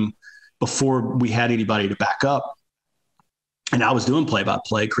game before we had anybody to back up. And I was doing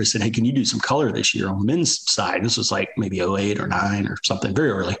play-by-play. Chris said, hey, can you do some color this year on the men's side? This was like maybe 08 or 09 or something, very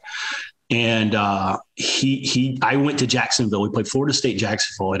early. And I went to Jacksonville. We played Florida State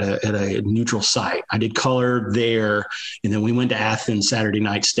Jacksonville at a neutral site. I did color there, and then we went to Athens Saturday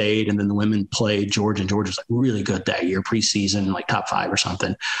night, stayed, and then the women played Georgia. And Georgia's like really good that year, preseason, like top 5 or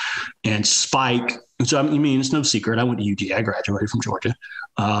something. And Spike. So I mean, it's no secret. I went to UG. I graduated from Georgia.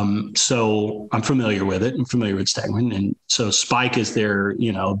 So I'm familiar with it. I'm familiar with Stegman. And so Spike is their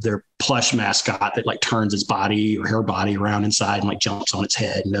plush mascot that like turns its body or her body around inside and like jumps on its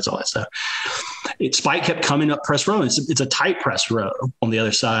head and does all that stuff. Spike kept coming up press row. It's a tight press row on the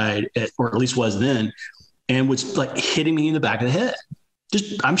other side, or at least was then, and was like hitting me in the back of the head.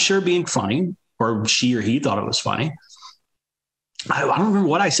 Just, I'm sure being funny, or she or he thought it was funny. I don't remember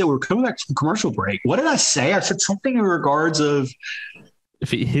what I said. We were coming back from commercial break. What did I say? I said something in regards of, if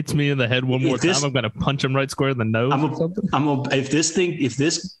he hits me in the head one more time, I'm going to punch him right square in the nose or something. If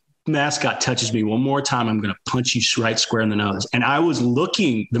this mascot touches me one more time, I'm going to punch you right square in the nose. And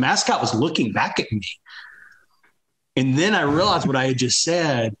the mascot was looking back at me. And then I realized what I had just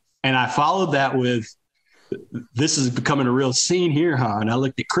said. And I followed that with, this is becoming a real scene here, huh? And I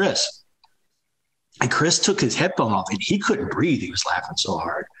looked at Chris. And Chris took his headphone off and he couldn't breathe. He was laughing so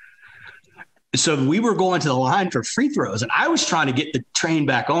hard. So we were going to the line for free throws, and I was trying to get the train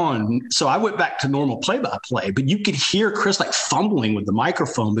back on. So I went back to normal play-by-play, but you could hear Chris like fumbling with the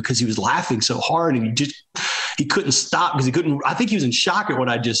microphone because he was laughing so hard, and he couldn't stop because I think he was in shock at what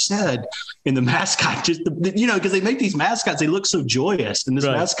I just said. And the mascot because they make these mascots, they look so joyous. And this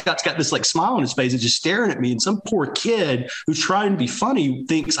mascot's got this like smile on his face and just staring at me. And some poor kid who's trying to be funny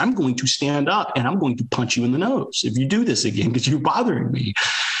thinks I'm going to stand up and I'm going to punch you in the nose if you do this again, because you're bothering me.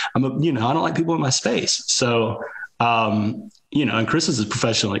 I don't like people in my space. So, and Chris is as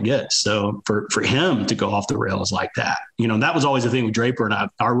professional it gets. So for him to go off the rails like that, that was always the thing with Draper and I,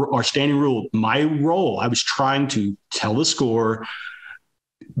 our standing rule, my role, I was trying to tell the score,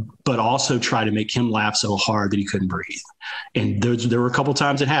 but also try to make him laugh so hard that he couldn't breathe. And there were a couple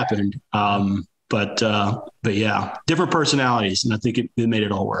times it happened. But yeah, different personalities. And I think it made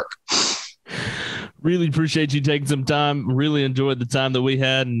it all work. Really appreciate you taking some time. Really enjoyed the time that we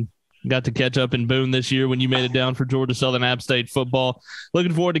had and got to catch up in Boone this year when you made it down for Georgia Southern App State football.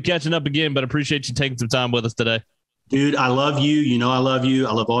 Looking forward to catching up again, but appreciate you taking some time with us today. Dude, I love you. I love you.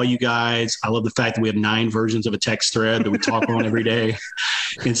 I love all you guys. I love the fact that we have 9 versions of a text thread that we talk on every day.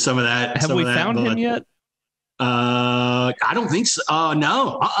 And some of that. Have we found him yet? I don't think so.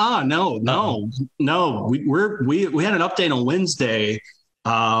 No. No. We had an update on Wednesday.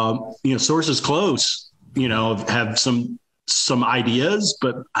 Sources close, have some ideas,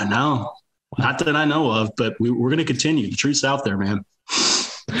 but not that I know of, but we're going to continue. The truth's out there, man.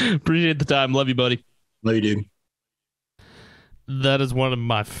 Appreciate the time. Love you, buddy. Love you, dude. That is one of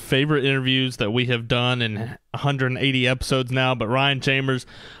my favorite interviews that we have done in 180 episodes now. But Ryan Chambers,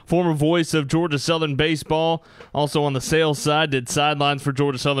 former voice of Georgia Southern baseball, also on the sales side, did sidelines for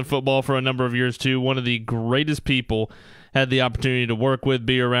Georgia Southern football for a number of years too. One of the greatest people had the opportunity to work with,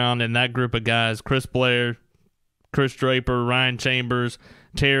 be around, and that group of guys, Chris Blair, Chris Draper, Ryan Chambers,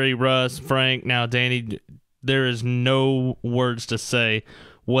 Terry, Russ, Frank, now Danny, there is no words to say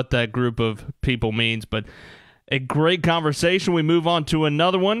what that group of people means, but a great conversation. We move on to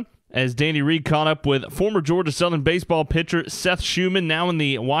another one as Danny Reed caught up with former Georgia Southern baseball pitcher Seth Shuman, now in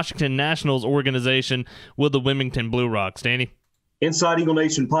the Washington Nationals organization with the Wilmington Blue Rocks. Danny? Inside Eagle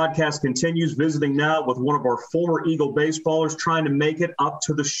Nation podcast continues, visiting now with one of our former Eagle baseballers trying to make it up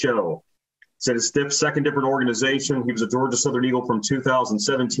to the show. It's at his second different organization. He was a Georgia Southern Eagle from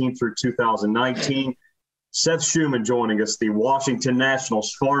 2017 through 2019. Seth Shuman joining us, the Washington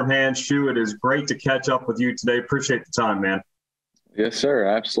Nationals farmhand. Shu, it is great to catch up with you today. Appreciate the time, man. Yes, sir.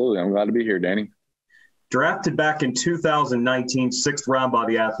 Absolutely. I'm glad to be here, Danny. Drafted back in 2019, 6th round by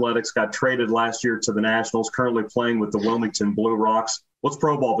the Athletics, got traded last year to the Nationals, currently playing with the Wilmington Blue Rocks. What's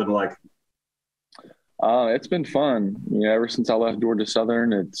pro ball been like? It's been fun. Ever since I left Georgia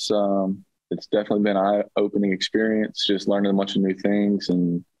Southern, it's definitely been an eye-opening experience, just learning a bunch of new things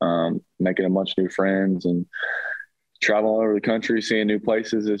and making a bunch of new friends and traveling all over the country, seeing new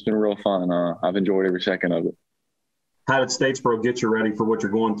places. It's been real fun. I've enjoyed every second of it. How did Statesboro get you ready for what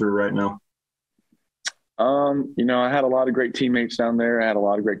you're going through right now? I had a lot of great teammates down there. I had a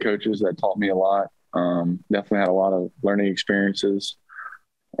lot of great coaches that taught me a lot. Definitely had a lot of learning experiences.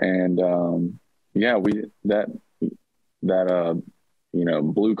 And,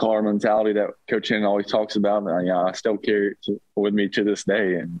 blue collar mentality that Coach Henn always talks about, I still carry it with me to this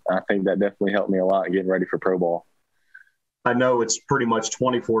day. And I think that definitely helped me a lot getting ready for pro ball. I know it's pretty much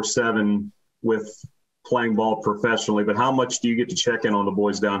 24/7 with playing ball professionally, but how much do you get to check in on the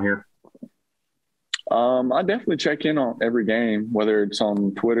boys down here? I definitely check in on every game, whether it's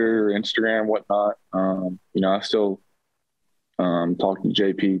on Twitter or Instagram, whatnot. I still talk to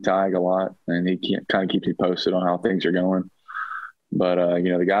JP Tig a lot, and he kind of keeps me posted on how things are going. But,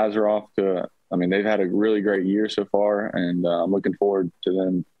 the guys are off to – they've had a really great year so far, and I'm looking forward to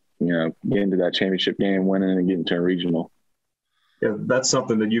them, getting to that championship game, winning, and getting to a regional. Yeah, that's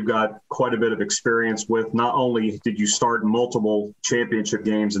something that you've got quite a bit of experience with. Not only did you start multiple championship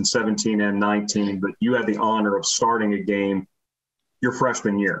games in 17 and 19, but you had the honor of starting a game your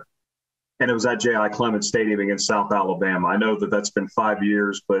freshman year. And it was at J.I. Clements Stadium against South Alabama. I know that that's been 5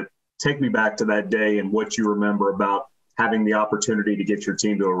 years, but take me back to that day and what you remember about having the opportunity to get your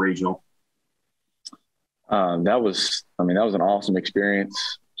team to a regional. That was an awesome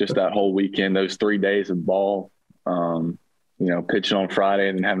experience. Just that whole weekend, those 3 days of ball, pitching on Friday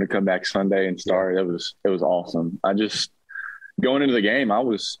and then having to come back Sunday and start. It was awesome. Going into the game, I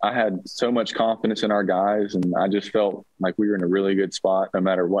had so much confidence in our guys, and I just felt like we were in a really good spot no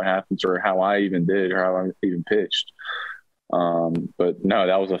matter what happens or how I even did or how I even pitched. But no,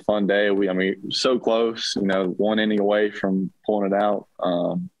 that was a fun day. So close, 1 inning away from pulling it out.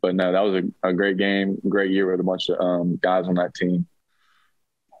 But no, that was a great game, great year with a bunch of guys on that team.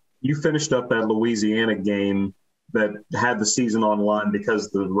 You finished up that Louisiana game that had the season on line because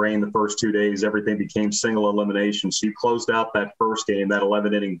of the rain the first 2 days. Everything became single elimination. So you closed out that first game, that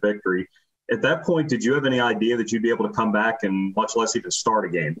 11-inning victory. At that point, did you have any idea that you'd be able to come back and much less even start a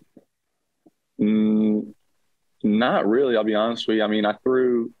game? Not really, I'll be honest with you. I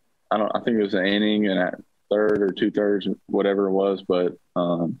threw – I think it was an inning and at third or 2/3, whatever it was. But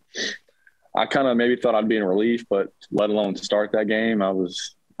I kind of maybe thought I'd be in relief, but let alone start that game, I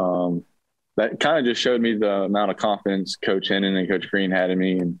was that kind of just showed me the amount of confidence Coach Hennon and Coach Green had in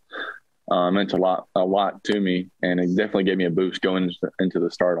me, and meant a lot to me. And it definitely gave me a boost going into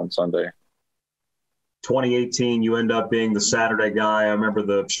the start on Sunday. 2018, you end up being the Saturday guy. I remember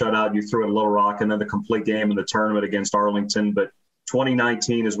the shutout you threw at Little Rock and then the complete game in the tournament against Arlington. But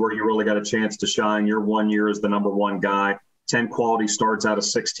 2019 is where you really got a chance to shine. Your 1 year as the number one guy, 10 quality starts out of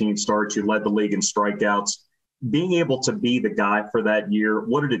 16 starts. You led the league in strikeouts. Being able to be the guy for that year,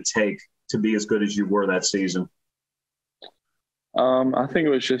 what did it take to be as good as you were that season? I think it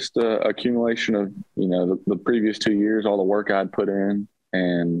was just the accumulation of, the previous 2 years, all the work I'd put in,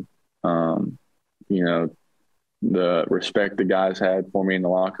 and, the respect the guys had for me in the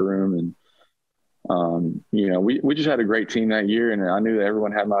locker room. And, we just had a great team that year, and I knew that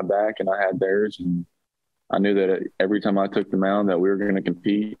everyone had my back and I had theirs. And I knew that every time I took the mound that we were going to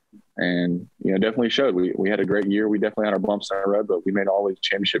compete, and, definitely showed. We had a great year. We definitely had our bumps in our road, but we made always a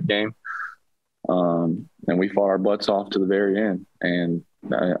championship game. And we fought our butts off to the very end. And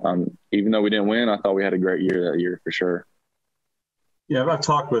even though we didn't win, I thought we had a great year that year for sure. Yeah, I've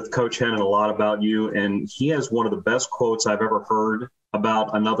talked with Coach Hennon a lot about you, and he has one of the best quotes I've ever heard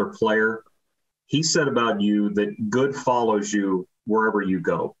about another player. He said about you that good follows you wherever you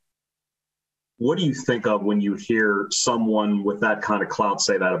go. What do you think of when you hear someone with that kind of clout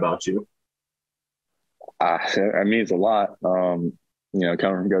say that about you? It means a lot. Coming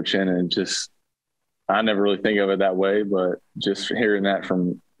from Coach Hennon, I never really think of it that way, but just hearing that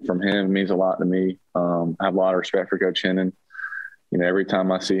from him means a lot to me. I have a lot of respect for Coach Hennon. Every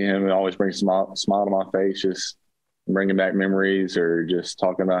time I see him, it always brings a smile to my face, just bringing back memories or just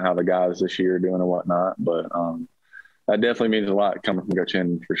talking about how the guys this year are doing and whatnot. But that definitely means a lot coming from Coach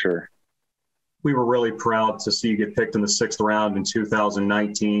Hennon for sure. We were really proud to see you get picked in the 6th round in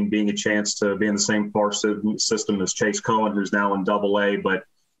 2019, being a chance to be in the same farm system as Chase Cohen, who's now in AA. But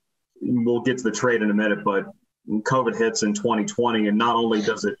we'll get to the trade in a minute. But COVID hits in 2020, and not only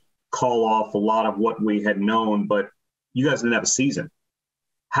does it call off a lot of what we had known, but you guys didn't have a season.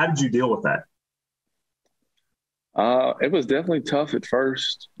 How did you deal with that? It was definitely tough at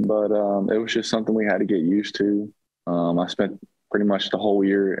first, but it was just something we had to get used to. I spent pretty much the whole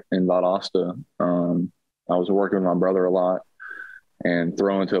year in Valdosta. I was working with my brother a lot and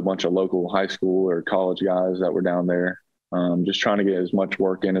throwing to a bunch of local high school or college guys that were down there, just trying to get as much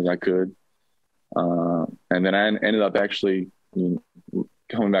work in as I could. And then I ended up actually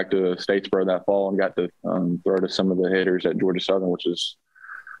coming back to Statesboro that fall and got to throw to some of the hitters at Georgia Southern, which is,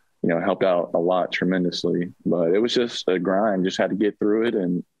 helped out a lot tremendously. But it was just a grind, just had to get through it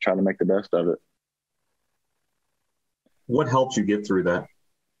and try to make the best of it. What helped you get through that?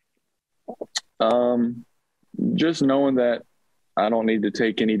 Just knowing that I don't need to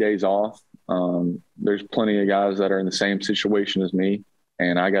take any days off. There's plenty of guys that are in the same situation as me,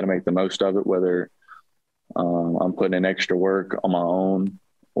 and I got to make the most of it, whether I'm putting in extra work on my own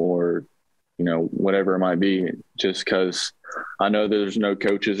or, whatever it might be, just because I know there's no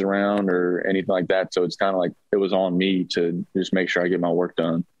coaches around or anything like that. So it's kind of like it was on me to just make sure I get my work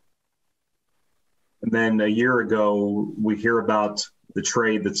done. And then a year ago, we hear about the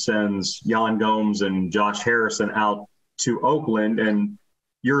trade that sends Jan Gomes and Josh Harrison out to Oakland, and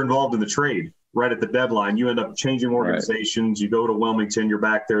you're involved in the trade right at the deadline. You end up changing organizations. Right. You go to Wilmington. You're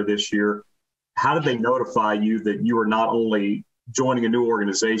back there this year. How did they notify you that you are not only joining a new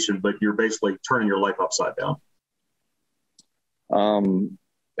organization, but you're basically turning your life upside down?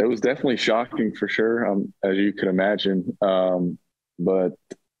 It was definitely shocking for sure, as you could imagine. But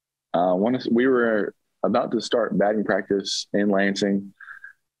we were about to start batting practice in Lansing,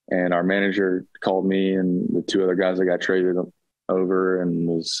 and our manager called me and the two other guys that got traded over and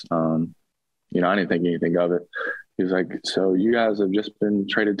was, I didn't think anything of it. He was like, "So you guys have just been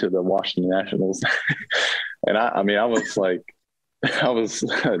traded to the Washington Nationals." And I was like,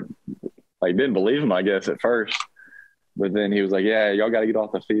 didn't believe him, I guess, at first. But then he was like, "Yeah, y'all got to get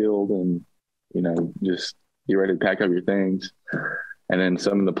off the field and, just get ready to pack up your things." And then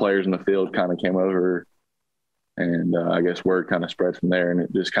some of the players in the field kind of came over, and I guess word kind of spread from there. And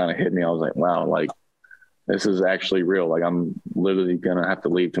it just kind of hit me. I was like, wow, like this is actually real. Like I'm literally going to have to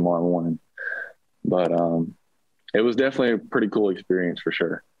leave tomorrow morning. But it was definitely a pretty cool experience for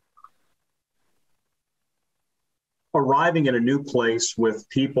sure. Arriving in a new place with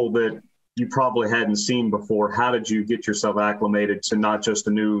people that you probably hadn't seen before, how did you get yourself acclimated to not just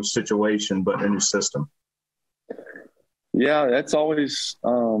a new situation, but a new system? Yeah, that's always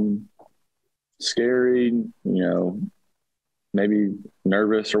scary, maybe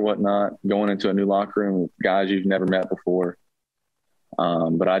nervous or whatnot, going into a new locker room with guys you've never met before.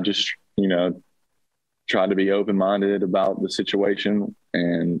 But I just, tried to be open-minded about the situation.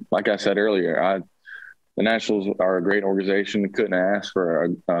 And like I said earlier, the Nationals are a great organization. Couldn't ask for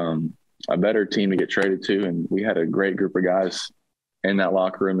a better team to get traded to. And we had a great group of guys in that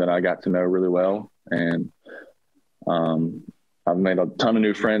locker room that I got to know really well. And I've made a ton of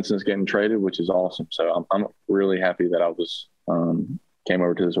new friends since getting traded, which is awesome. So I'm really happy that I was came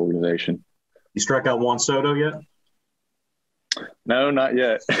over to this organization. You struck out Juan Soto yet? No, not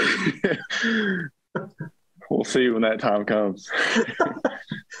yet. We'll see when that time comes.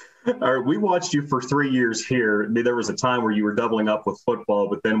 All right, we watched you for 3 years here. I mean, there was a time where you were doubling up with football,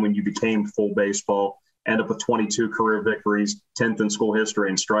 but then when you became full baseball, ended up with 22 career victories, 10th in school history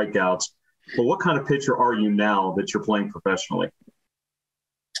and strikeouts. But what kind of pitcher are you now that you're playing professionally?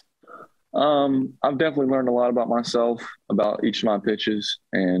 I've definitely learned a lot about myself, about each of my pitches,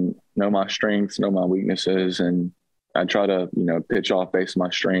 and know my strengths, know my weaknesses, and I try to, pitch off based on my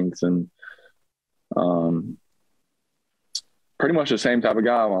strengths. And pretty much the same type of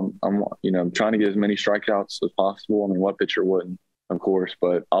guy. I'm trying to get as many strikeouts as possible. I mean, what pitcher wouldn't, of course,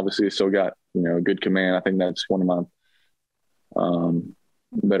 but obviously still got, good command. I think that's one of my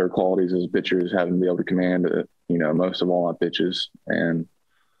better qualities as a pitcher is having to be able to command, most of all my pitches. And,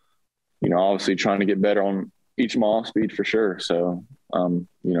 obviously trying to get better on each of my off speed for sure. So, going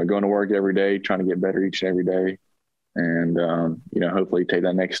to work every day, trying to get better each and every day. And, hopefully take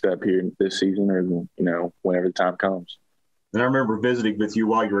that next step here this season or, whenever the time comes. And I remember visiting with you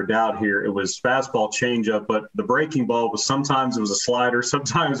while you were down here. It was fastball changeup, but the breaking ball was sometimes it was a slider,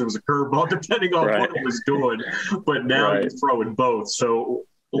 sometimes it was a curveball, depending on what it was doing. But now you're throwing both. So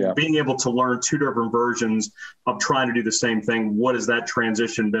being able to learn two different versions of trying to do the same thing, what has that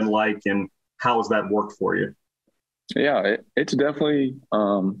transition been like, and how has that worked for you? Yeah, it's definitely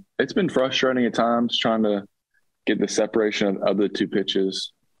it's been frustrating at times trying to get the separation of the two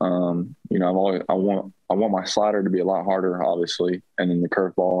pitches. I want my slider to be a lot harder, obviously, and then the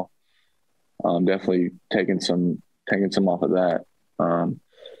curveball, definitely taking some off of that.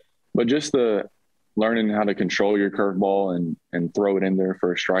 But just the learning how to control your curveball and throw it in there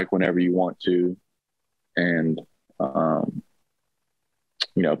for a strike whenever you want to, and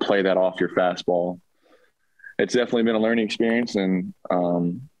play that off your fastball. It's definitely been a learning experience, and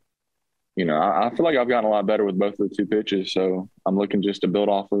I feel like I've gotten a lot better with both of the two pitches. So I'm looking just to build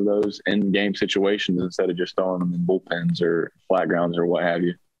off of those in game situations instead of just throwing them in bullpens or flat grounds or what have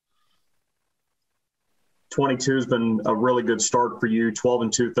you. 22 has been a really good start for you. 12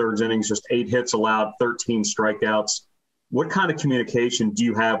 and 2/3 innings, just 8 hits allowed, 13 strikeouts. What kind of communication do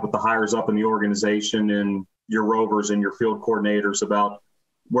you have with the hires up in the organization and your rovers and your field coordinators about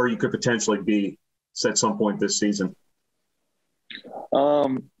where you could potentially be at some point this season?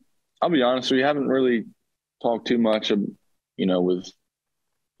 I'll be honest, we haven't really talked too much, with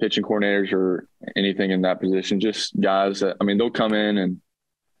pitching coordinators or anything in that position. Just guys that, they'll come in and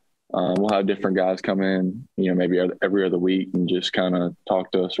we'll have different guys come in, maybe every other week and just kind of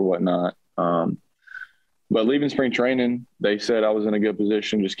talk to us or whatnot. But leaving spring training, they said I was in a good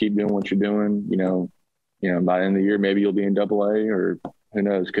position. Just keep doing what you're doing. By the end of the year, maybe you'll be in AA, or who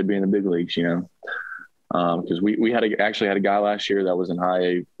knows, could be in the big leagues. Because we actually had a guy last year that was in high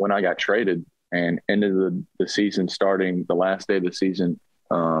A when I got traded and ended the season starting the last day of the season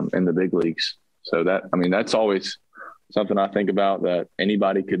in the big leagues. So that's always something I think about, that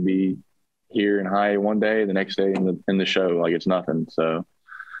anybody could be here in high A one day, the next day in the show, like it's nothing. So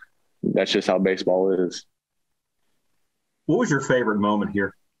that's just how baseball is. What was your favorite moment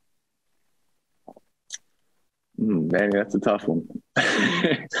here? Danny, that's a tough one.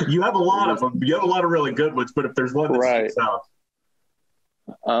 You have a lot of them. You have a lot of really good ones, but if there's one that sticks out.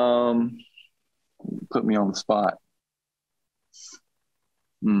 Put me on the spot.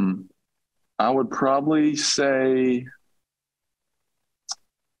 I would probably say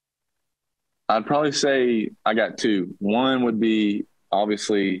I got two. One would be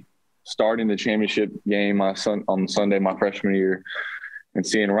obviously starting the championship game on Sunday, my freshman year, and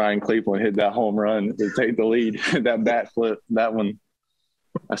seeing Ryan Cleveland hit that home run to take the lead, that bat flip, that one,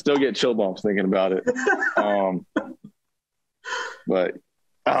 I still get chill bumps thinking about it. But,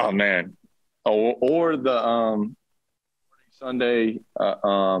 oh, man. Or the Sunday,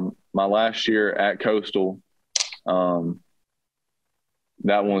 my last year at Coastal, that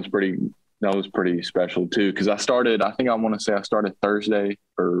was pretty special too, because I started Thursday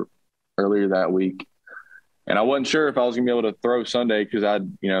or earlier that week, and I wasn't sure if I was gonna be able to throw Sunday because I'd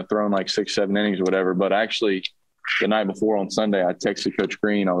thrown like 6-7 innings or whatever. But actually, the night before on Sunday, I texted Coach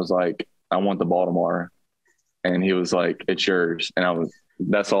Green. I was like, I want the ball tomorrow, and he was like, it's yours, and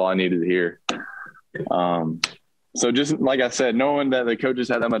that's all I needed to hear. So just like I said, knowing that the coaches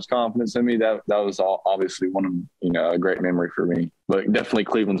had that much confidence in me, that was obviously one of a great memory for me. But definitely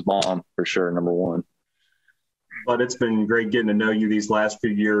Cleveland's mom for sure, number one. But it's been great getting to know you these last few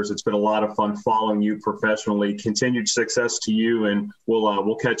years. It's been a lot of fun following you professionally. Continued success to you, and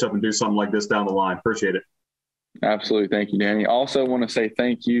we'll catch up and do something like this down the line. Appreciate it. Absolutely. Thank you, Danny. Also want to say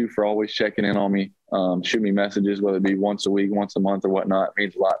thank you for always checking in on me. Shoot me messages, whether it be once a week, once a month, or whatnot. It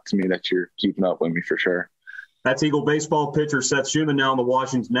means a lot to me that you're keeping up with me for sure. That's Eagle baseball pitcher Seth Shuman, now in the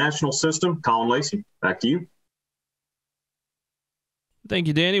Washington National system. Colin Lacy, back to you. Thank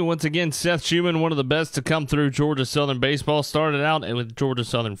you, Danny. Once again, Seth Shuman, one of the best to come through Georgia Southern baseball. Started out with Georgia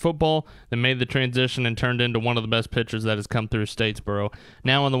Southern football, then made the transition and turned into one of the best pitchers that has come through Statesboro.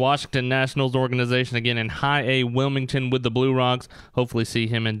 Now in the Washington Nationals organization, again in High A Wilmington with the Blue Rocks. Hopefully see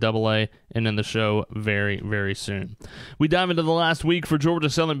him in Double A and in the show very, very soon. We dive into the last week for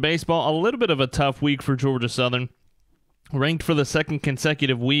Georgia Southern baseball. A little bit of a tough week for Georgia Southern. Ranked for the second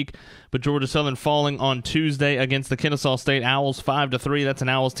consecutive week, but Georgia Southern falling on Tuesday against the Kennesaw State Owls 5-3. That's an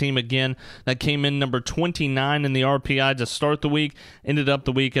Owls team, again, that came in number 29 in the RPI to start the week. Ended up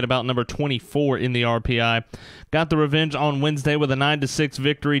the week at about number 24 in the RPI. Got the revenge on Wednesday with a 9-6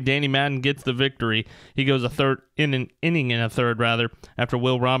 victory. Danny Madden gets the victory. He goes inning in a third, after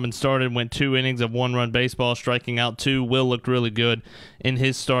Will Robbins started, went 2 innings of 1-run baseball, striking out 2. Will looked really good in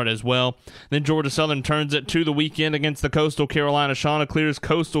his start as well. Then Georgia Southern turns it to the weekend against the Coastal Carolina Chanticleers.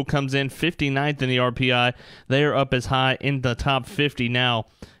 Coastal comes in 59th in the RPI. They are up as high in the top 50 now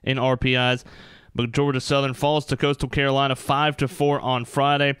in RPIs. But Georgia Southern falls to Coastal Carolina 5-4 on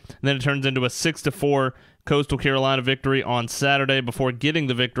Friday. Then it turns into a 6-4 Coastal Carolina victory on Saturday before getting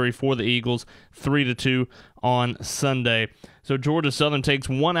the victory for the Eagles 3-2 on Sunday. So Georgia Southern takes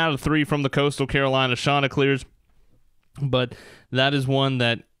 1 out of 3 from the Coastal Carolina Chanticleers. But that is one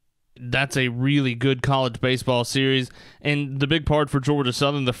that's a really good college baseball series. And the big part for Georgia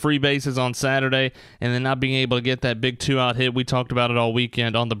Southern, the free bases on Saturday, and then not being able to get that big 2-out hit. We talked about it all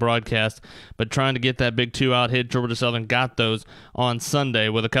weekend on the broadcast, but trying to get that big 2-out hit, Georgia Southern got those on Sunday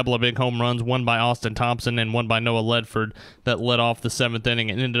with a couple of big home runs, one by Austin Thompson and one by Noah Ledford that led off the 7th inning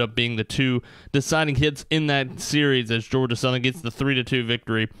and ended up being the 2 deciding hits in that series as Georgia Southern gets the 3-2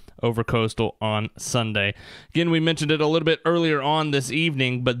 victory over Coastal on Sunday. Again, we mentioned it a little bit earlier on this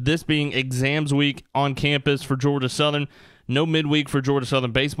evening, but this being exams week on campus for Georgia Southern, no midweek for Georgia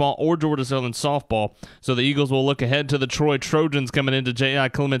Southern baseball or Georgia Southern softball. So the Eagles will look ahead to the Troy Trojans coming into J.I.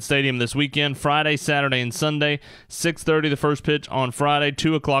 Clement Stadium this weekend, Friday, Saturday, and Sunday. 6:30 the first pitch on Friday,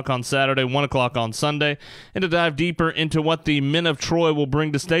 2 o'clock on Saturday, 1 o'clock on Sunday. And to dive deeper into what the men of Troy will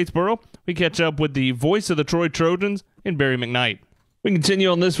bring to Statesboro, we catch up with the voice of the Troy Trojans in Barry McKnight. We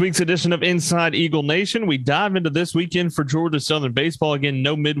continue on this week's edition of Inside Eagle Nation. We dive into this weekend for Georgia Southern baseball. Again,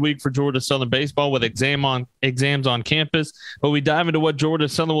 no midweek for Georgia Southern baseball with exams on campus. But we dive into what Georgia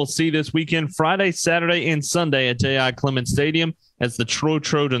Southern will see this weekend, Friday, Saturday, and Sunday at J.I. Clements Stadium as the Troy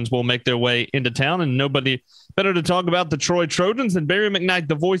Trojans will make their way into town. And nobody better to talk about the Troy Trojans than Barry McKnight,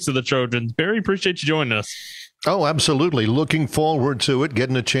 the voice of the Trojans. Barry, appreciate you joining us. Oh, absolutely. Looking forward to it,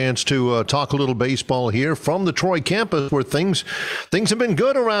 getting a chance to talk a little baseball here from the Troy campus where things have been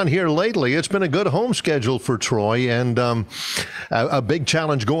good around here lately. It's been a good home schedule for Troy and a big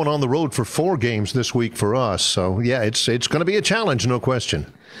challenge going on the road for 4 games this week for us. So, yeah, it's going to be a challenge, no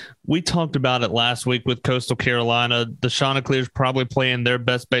question. We talked about it last week with Coastal Carolina. The Chanticleers probably playing their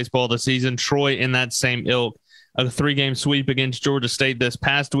best baseball of the season. Troy in that same ilk. A 3-game sweep against Georgia State this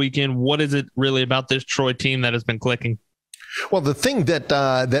past weekend. What is it really about this Troy team that has been clicking? Well, the thing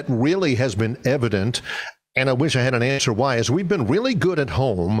that really has been evident, and I wish I had an answer why, is we've been really good at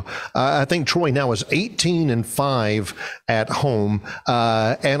home. I think Troy now is 18-5 at home,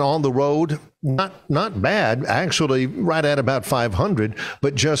 and on the road, not bad, actually right at about 500,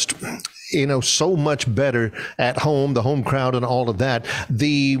 but just so much better at home, the home crowd and all of that.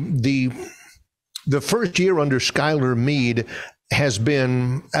 The first year under Skylar Meade has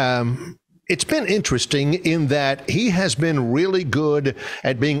been, it's been interesting in that he has been really good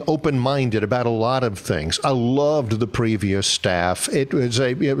at being open-minded about a lot of things. I loved the previous staff. It was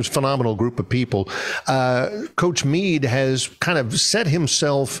a phenomenal group of people. Coach Meade has kind of set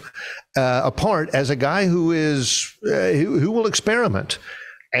himself apart as a guy who will experiment.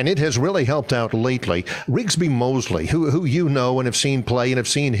 And it has really helped out lately. Rigsby Mosley, who you know and have seen play and have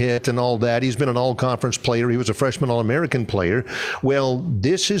seen hit and all that. He's been an all-conference player. He was a freshman All-American player. Well,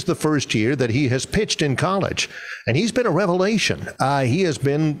 this is the first year that he has pitched in college, and he's been a revelation. He has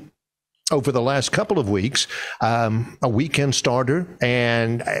been, over the last couple of weeks, a weekend starter,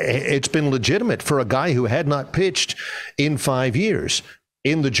 and it's been legitimate for a guy who had not pitched in 5 years.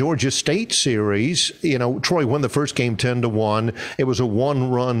 In the Georgia State series, Troy won the first game 10-1. It was a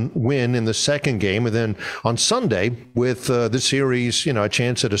 1-run win in the second game. And then on Sunday, with the series, a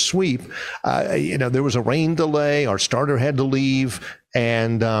chance at a sweep, there was a rain delay. Our starter had to leave.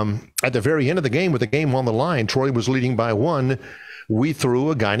 And at the very end of the game, with the game on the line, Troy was leading by 1. We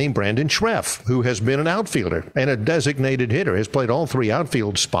threw a guy named Brandon Schreff, who has been an outfielder and a designated hitter, has played all 3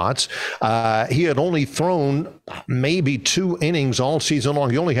 outfield spots. He had only thrown maybe 2 innings all season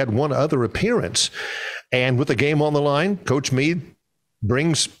long. He only had 1 other appearance. And with the game on the line, Coach Meade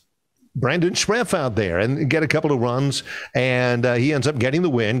brings Brandon Schreff out there and get a couple of runs, and he ends up getting the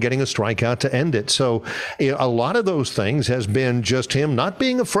win, getting a strikeout to end it. So a lot of those things has been just him not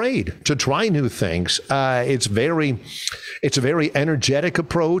being afraid to try new things. It's a very energetic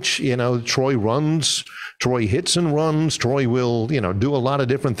approach. Troy runs, Troy hits and runs. Troy will, do a lot of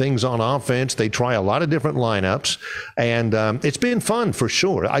different things on offense. They try a lot of different lineups, and it's been fun for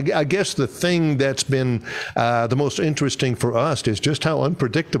sure. I guess the thing that's been the most interesting for us is just how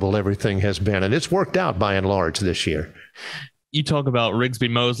unpredictable everything has been, and it's worked out by and large this year. You talk about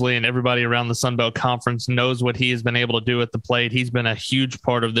Rigsby Mosley, and everybody around the Sun Belt Conference knows what he has been able to do at the plate. He's been a huge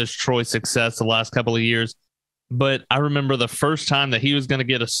part of this Troy success the last couple of years. But I remember the first time that he was going to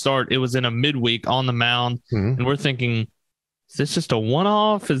get a start, it was in a midweek on the mound. Mm-hmm. And we're thinking, is this just a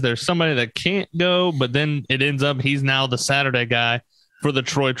one-off? Is there somebody that can't go? But then it ends up he's now the Saturday guy for the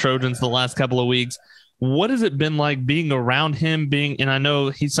Troy Trojans the last couple of weeks. What has it been like being around him, and I know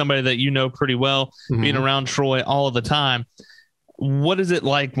he's somebody that you know pretty well, mm-hmm. being around Troy all of the time. What is it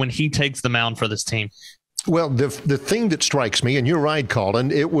like when he takes the mound for this team? Well, the thing that strikes me, and you're right,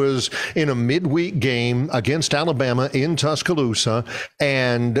 Colin, it was in a midweek game against Alabama in Tuscaloosa,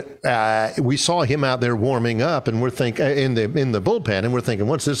 and we saw him out there warming up, and we're thinking in the bullpen, and we're thinking,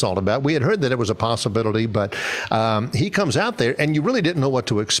 what's this all about? We had heard that it was a possibility, but he comes out there, and you really didn't know what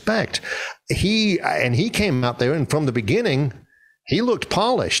to expect. He came out there, and from the beginning, he looked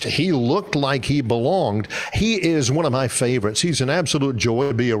polished. He looked like he belonged. He is one of my favorites. He's an absolute joy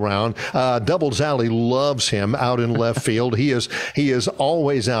to be around. Doubles Alley loves him out in left field. He is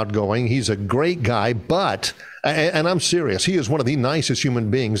always outgoing. He's a great guy, but and I'm serious, he is one of the nicest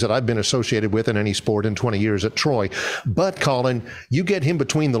human beings that I've been associated with in any sport in 20 years at Troy. But, Colin, you get him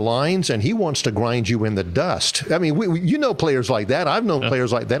between the lines, and he wants to grind you in the dust. I mean, you know players like that. I've known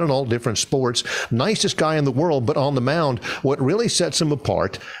players like that in all different sports. Nicest guy in the world, but on the mound, what really sets him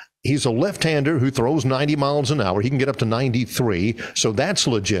apart, He's a left-hander who throws 90 miles an hour. He can get up to 93, so that's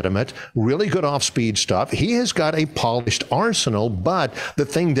legitimate. Really good off-speed stuff. He has got a polished arsenal, but the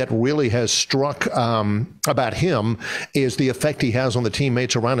thing that really has struck about him is the effect he has on the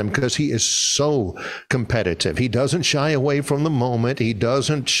teammates around him, because he is so competitive. He doesn't shy away from the moment. He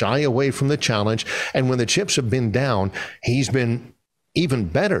doesn't shy away from the challenge. And when the chips have been down, he's been even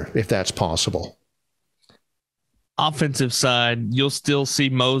better, if that's possible. Offensive side, you'll still see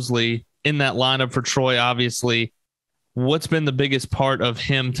Mosley in that lineup for Troy, obviously. What's been the biggest part of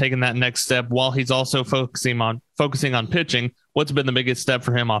him taking that next step while he's also focusing on pitching? What's been the biggest step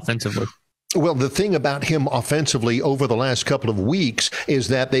for him offensively? Well, the thing about him offensively over the last couple of weeks is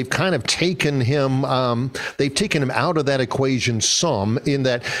that they've kind of taken him out of that equation some, in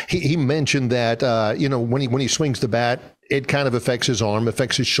that he mentioned that, when he swings the bat, it kind of affects his arm,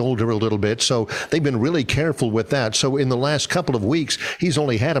 affects his shoulder a little bit. So they've been really careful with that. So in the last couple of weeks, he's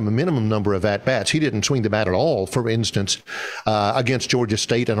only had a minimum number of at-bats. He didn't swing the bat at all, for instance, against Georgia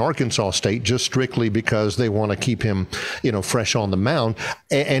State and Arkansas State, just strictly because they want to keep him, fresh on the mound.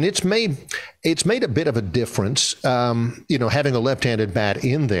 And it's made a bit of a difference, having a left-handed bat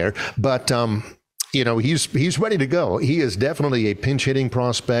in there. But he's ready to go. He is definitely a pinch hitting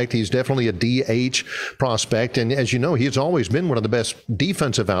prospect. He's definitely a DH prospect. And as you know, he's always been one of the best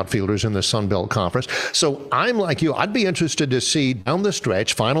defensive outfielders in the Sun Belt Conference. So I'm like you. I'd be interested to see down the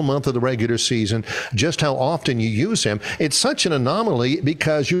stretch, final month of the regular season, just how often you use him. It's such an anomaly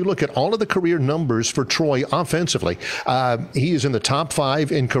because you look at all of the career numbers for Troy offensively. He is in the top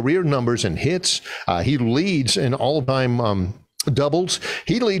 5 in career numbers and hits. He leads in all-time doubles.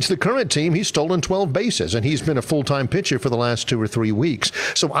 He leads the current team. He's stolen 12 bases, and he's been a full-time pitcher for the last 2 or 3 weeks.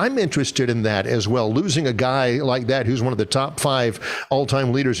 So I'm interested in that as well. Losing a guy like that who's one of the top 5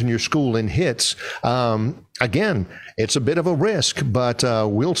 all-time leaders in your school in hits, again, it's a bit of a risk, but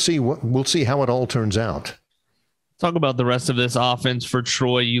we'll see how it all turns out. Talk about the rest of this offense for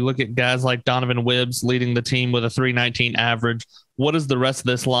Troy. You look at guys like Donovan Wibbs leading the team with a .319 average. What does the rest of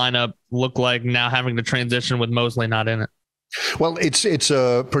this lineup look like now, having to transition with Mosley not in it? Well, it's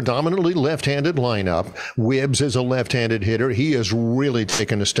a predominantly left-handed lineup. Wibbs is a left-handed hitter. He has really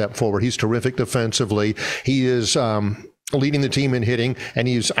taken a step forward. He's terrific defensively. He is leading the team in hitting, and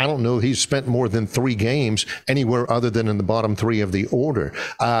he's spent more than 3 games anywhere other than in the bottom 3 of the order.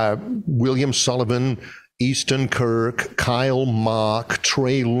 William Sullivan, Easton Kirk, Kyle Mock,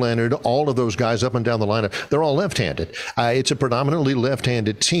 Trey Leonard, all of those guys up and down the lineup, they're all left-handed. It's a predominantly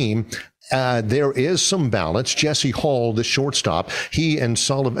left-handed team. There is some balance. Jesse Hall, the shortstop, he and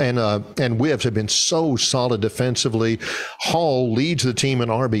Sullivan and Wibbs have been so solid defensively. Hall leads the team in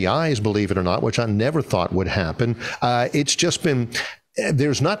RBIs, believe it or not, which I never thought would happen. It's just been,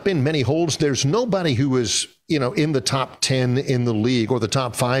 there's not been many holds. There's nobody who is, in the top 10 in the league or the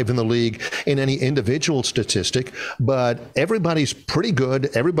top 5 in the league in any individual statistic, but everybody's pretty good.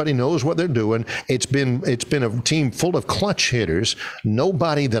 Everybody knows what they're doing. It's been a team full of clutch hitters.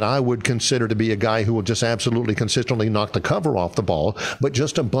 Nobody that I would consider to be a guy who will just absolutely consistently knock the cover off the ball, but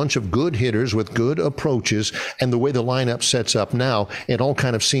just a bunch of good hitters with good approaches. And the way the lineup sets up now, it all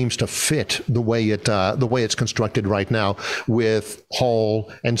kind of seems to fit the way it's constructed right now, with Hall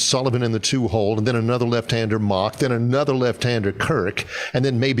and Sullivan in the 2 hole, and then another left-hander Mock, then another left-hander Kirk, and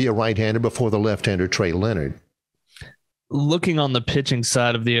then maybe a right-hander before the left-hander Trey Leonard. Looking on the pitching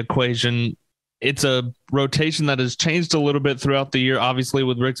side of the equation, it's a rotation that has changed a little bit throughout the year, obviously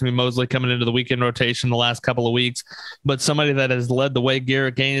with Ricksby Mosley coming into the weekend rotation the last couple of weeks, but somebody that has led the way,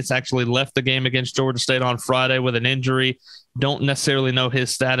 Garrett Gaines, actually left the game against Georgia State on Friday with an injury. Don't necessarily know his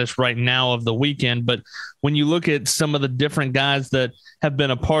status right now of the weekend, but when you look at some of the different guys that have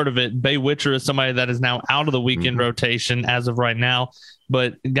been a part of it, Bay Witcher is somebody that is now out of the weekend rotation as of right now,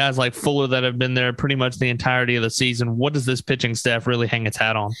 but guys like Fuller that have been there pretty much the entirety of the season. What does this pitching staff really hang its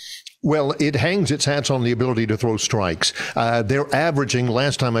hat on? Well, it hangs its hats on the ability to throw strikes. They're averaging,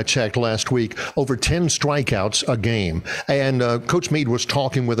 last time I checked last week, over 10 strikeouts a game. And Coach Meade was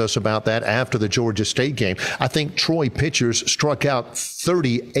talking with us about that after the Georgia State game. I think Troy pitchers struck out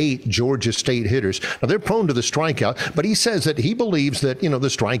 38 Georgia State hitters. Now, they're prone to the strikeout, but he says that he believes that, the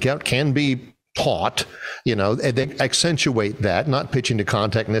strikeout can be taught, and they accentuate that, not pitching to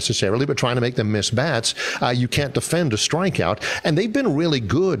contact necessarily, but trying to make them miss bats. You can't defend a strikeout, and they've been really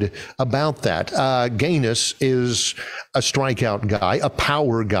good about that. Gaines is a strikeout guy, a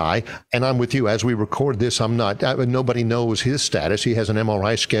power guy, and I'm with you. As we record this, nobody knows his status. He has an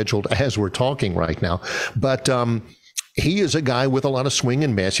MRI scheduled as we're talking right now, but He is a guy with a lot of swing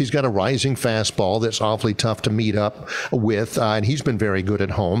and miss. He's got a rising fastball that's awfully tough to meet up with, and he's been very good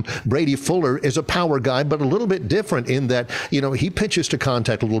at home. Brady Fuller is a power guy, but a little bit different in that, he pitches to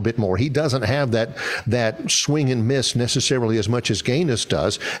contact a little bit more. He doesn't have that swing and miss necessarily as much as Gaines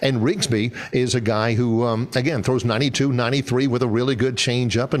does. And Rigsby is a guy who, again, throws 92, 93 with a really good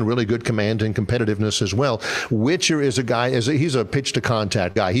changeup and really good command and competitiveness as well. Witcher is a guy, he's a pitch to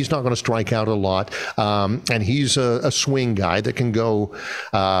contact guy. He's not going to strike out a lot, and he's a swing guy that can go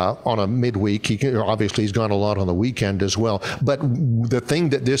on a midweek. Obviously, he's gone a lot on the weekend as well. But the thing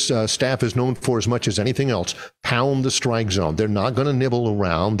that this staff is known for as much as anything else, pound the strike zone. They're not going to nibble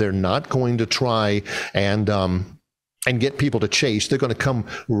around. They're not going to try and get people to chase. They're going to come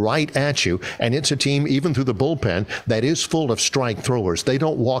right at you. And it's a team, even through the bullpen, that is full of strike throwers. They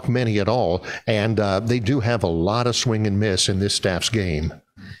don't walk many at all. And they do have a lot of swing and miss in this staff's game.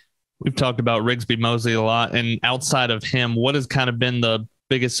 We've talked about Rigsby Mosley a lot, and outside of him, what has kind of been the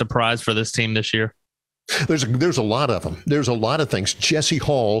biggest surprise for this team this year? There's a lot of them. There's a lot of things. Jesse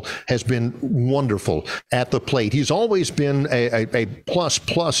Hall has been wonderful at the plate. He's always been a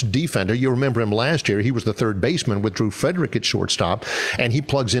plus defender. You remember him last year. He was the third baseman with Drew Frederick at shortstop, and he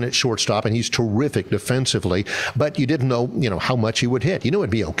plugs in at shortstop, and he's terrific defensively. But you didn't know, how much he would hit. It'd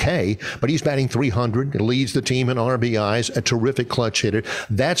be okay, but he's batting 300, leads the team in RBIs, a terrific clutch hitter.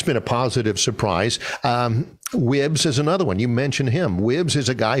 That's been a positive surprise. Wibbs is another one. You mentioned him. Wibbs is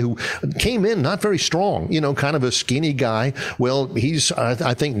a guy who came in not very strong, kind of a skinny guy. Well, he's,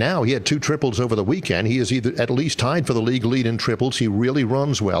 I think now he had 2 triples over the weekend. He is either at least tied for the league lead in triples. He really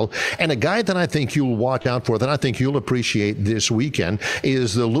runs well. And a guy that I think you'll watch out for, that I think you'll appreciate this weekend,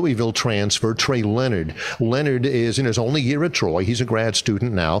 is the Louisville transfer, Trey Leonard. Leonard is in his only year at Troy. He's a grad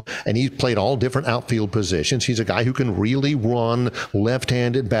student now, and he's played all different outfield positions. He's a guy who can really run,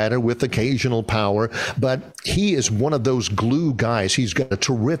 left-handed batter with occasional power, but he is one of those glue guys. He's got a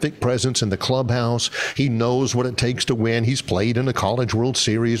terrific presence in the clubhouse. He knows what it takes to win. He's played in a College World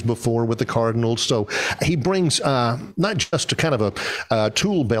Series before with the Cardinals. So he brings not just a kind of a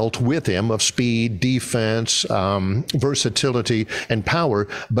tool belt with him of speed, defense, versatility, and power,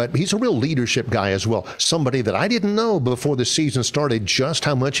 but he's a real leadership guy as well. Somebody that I didn't know before the season started just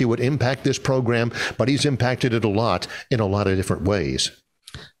how much he would impact this program, but he's impacted it a lot in a lot of different ways.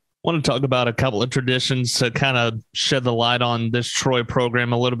 I want to talk about a couple of traditions to kind of shed the light on this Troy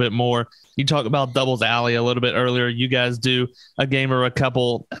program a little bit more. You talked about Doubles Alley a little bit earlier. You guys do a game or a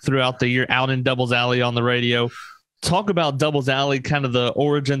couple throughout the year out in Doubles Alley on the radio. Talk about Doubles Alley, kind of the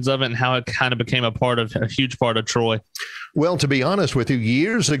origins of it and how it kind of became a huge part of Troy. Well, to be honest with you,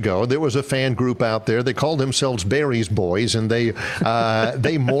 years ago, there was a fan group out there. They called themselves Barry's Boys, and they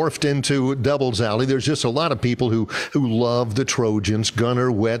morphed into Doubles Alley. There's just a lot of people who love the Trojans,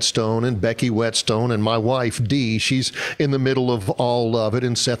 Gunnar Whetstone and Becky Whetstone, and my wife, Dee. She's in the middle of all of it,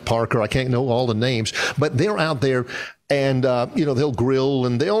 and Seth Parker. I can't know all the names, but they're out there. And, they'll grill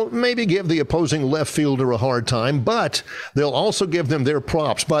and they'll maybe give the opposing left fielder a hard time, but they'll also give them their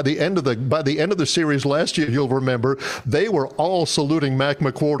props. By the end of the series last year, you'll remember, they were all saluting Mac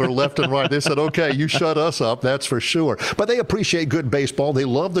McWhorter left and right. They said, okay, you shut us up, that's for sure. But they appreciate good baseball. They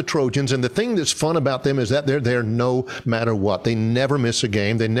love the Trojans. And the thing that's fun about them is that they're there no matter what. They never miss a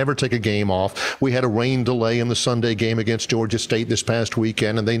game. They never take a game off. We had a rain delay in the Sunday game against Georgia State this past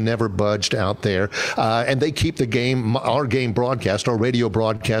weekend, and they never budged out there. And they keep the game, our game broadcast, our radio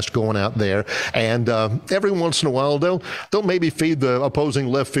broadcast going out there. And every once in a while, they'll maybe feed the opposing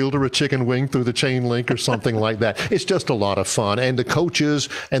left fielder a chicken wing through the chain link or something like that. It's just a lot of fun. And the coaches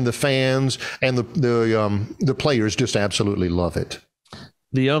and the fans and the players just absolutely love it.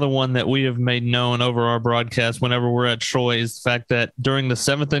 The other one that we have made known over our broadcast whenever we're at Troy is the fact that during the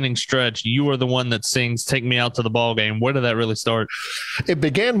 7th inning stretch, you are the one that sings "Take Me Out to the Ball Game." Where did that really start? It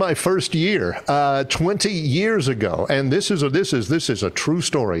began my first year, 20 years ago, and this is a true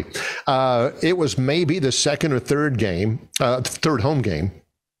story. It was maybe the second or third home game.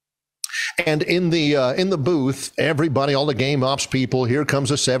 And in the booth, everybody, all the game ops people, here comes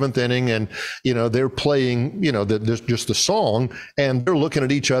the 7th inning, and they're playing just the song, and they're looking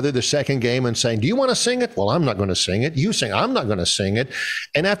at each other the second game and saying, "Do you want to sing it?" "Well, I'm not going to sing it." "You sing." "I'm not going to sing it."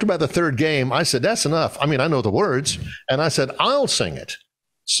 And after about the third game, I said, "That's enough. I mean, I know the words," and I said, "I'll sing it."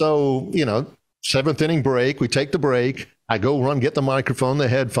 So 7th inning break, we take the break. I go run, get the microphone, the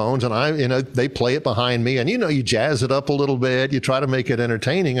headphones, and they play it behind me. And, you jazz it up a little bit. You try to make it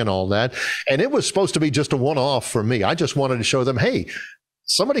entertaining and all that. And it was supposed to be just a one-off for me. I just wanted to show them, hey,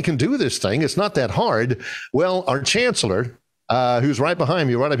 somebody can do this thing. It's not that hard. Well, our chancellor, who's right behind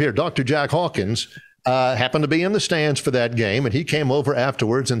me, right up here, Dr. Jack Hawkins, happened to be in the stands for that game. And he came over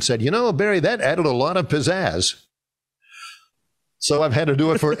afterwards and said, Barry, that added a lot of pizzazz. So I've had to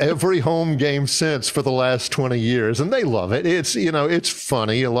do it for every home game since for the last 20 years, and they love it. It's, it's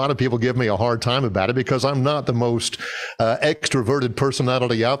funny. A lot of people give me a hard time about it because I'm not the most extroverted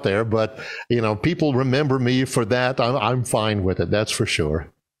personality out there, but, people remember me for that. I'm fine with it. That's for sure.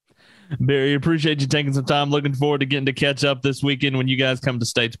 Barry, appreciate you taking some time. Looking forward to getting to catch up this weekend when you guys come to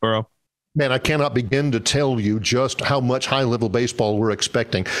Statesboro. Man, I cannot begin to tell you just how much high-level baseball we're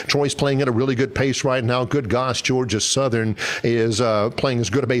expecting. Troy's playing at a really good pace right now. Good gosh, Georgia Southern is playing as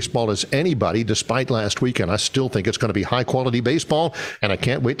good a baseball as anybody, despite last weekend. I still think it's going to be high-quality baseball, and I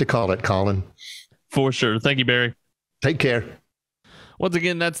can't wait to call it, Colin. For sure. Thank you, Barry. Take care. Once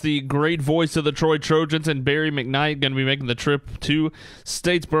again, that's the great voice of the Troy Trojans and Barry McKnight going to be making the trip to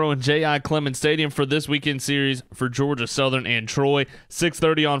Statesboro and J.I. Clemens Stadium for this weekend series for Georgia Southern and Troy.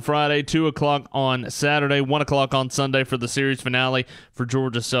 6:30 on Friday, 2 o'clock on Saturday, 1 o'clock on Sunday for the series finale for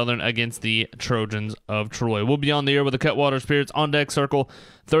Georgia Southern against the Trojans of Troy. We'll be on the air with the Cutwater Spirits on deck circle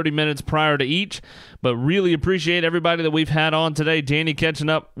 30 minutes prior to each, but really appreciate everybody that we've had on today. Danny catching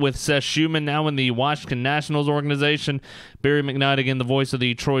up with Seth Shuman, now in the Washington Nationals organization. Barry McKnight, again, the voice of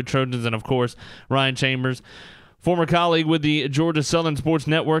the Troy Trojans, and of course, Ryan Chambers, former colleague with the Georgia Southern Sports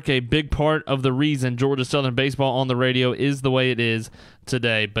Network, a big part of the reason Georgia Southern baseball on the radio is the way it is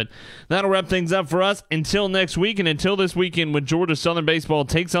today. But that'll wrap things up for us until next week, and until this weekend when Georgia Southern baseball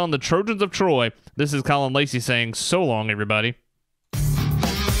takes on the Trojans of Troy. This is Colin Lacy saying so long, everybody.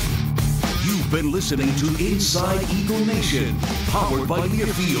 You've been listening to Inside Eagle Nation, powered by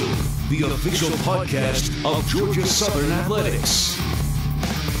Learfield, the official podcast of Georgia Southern Athletics.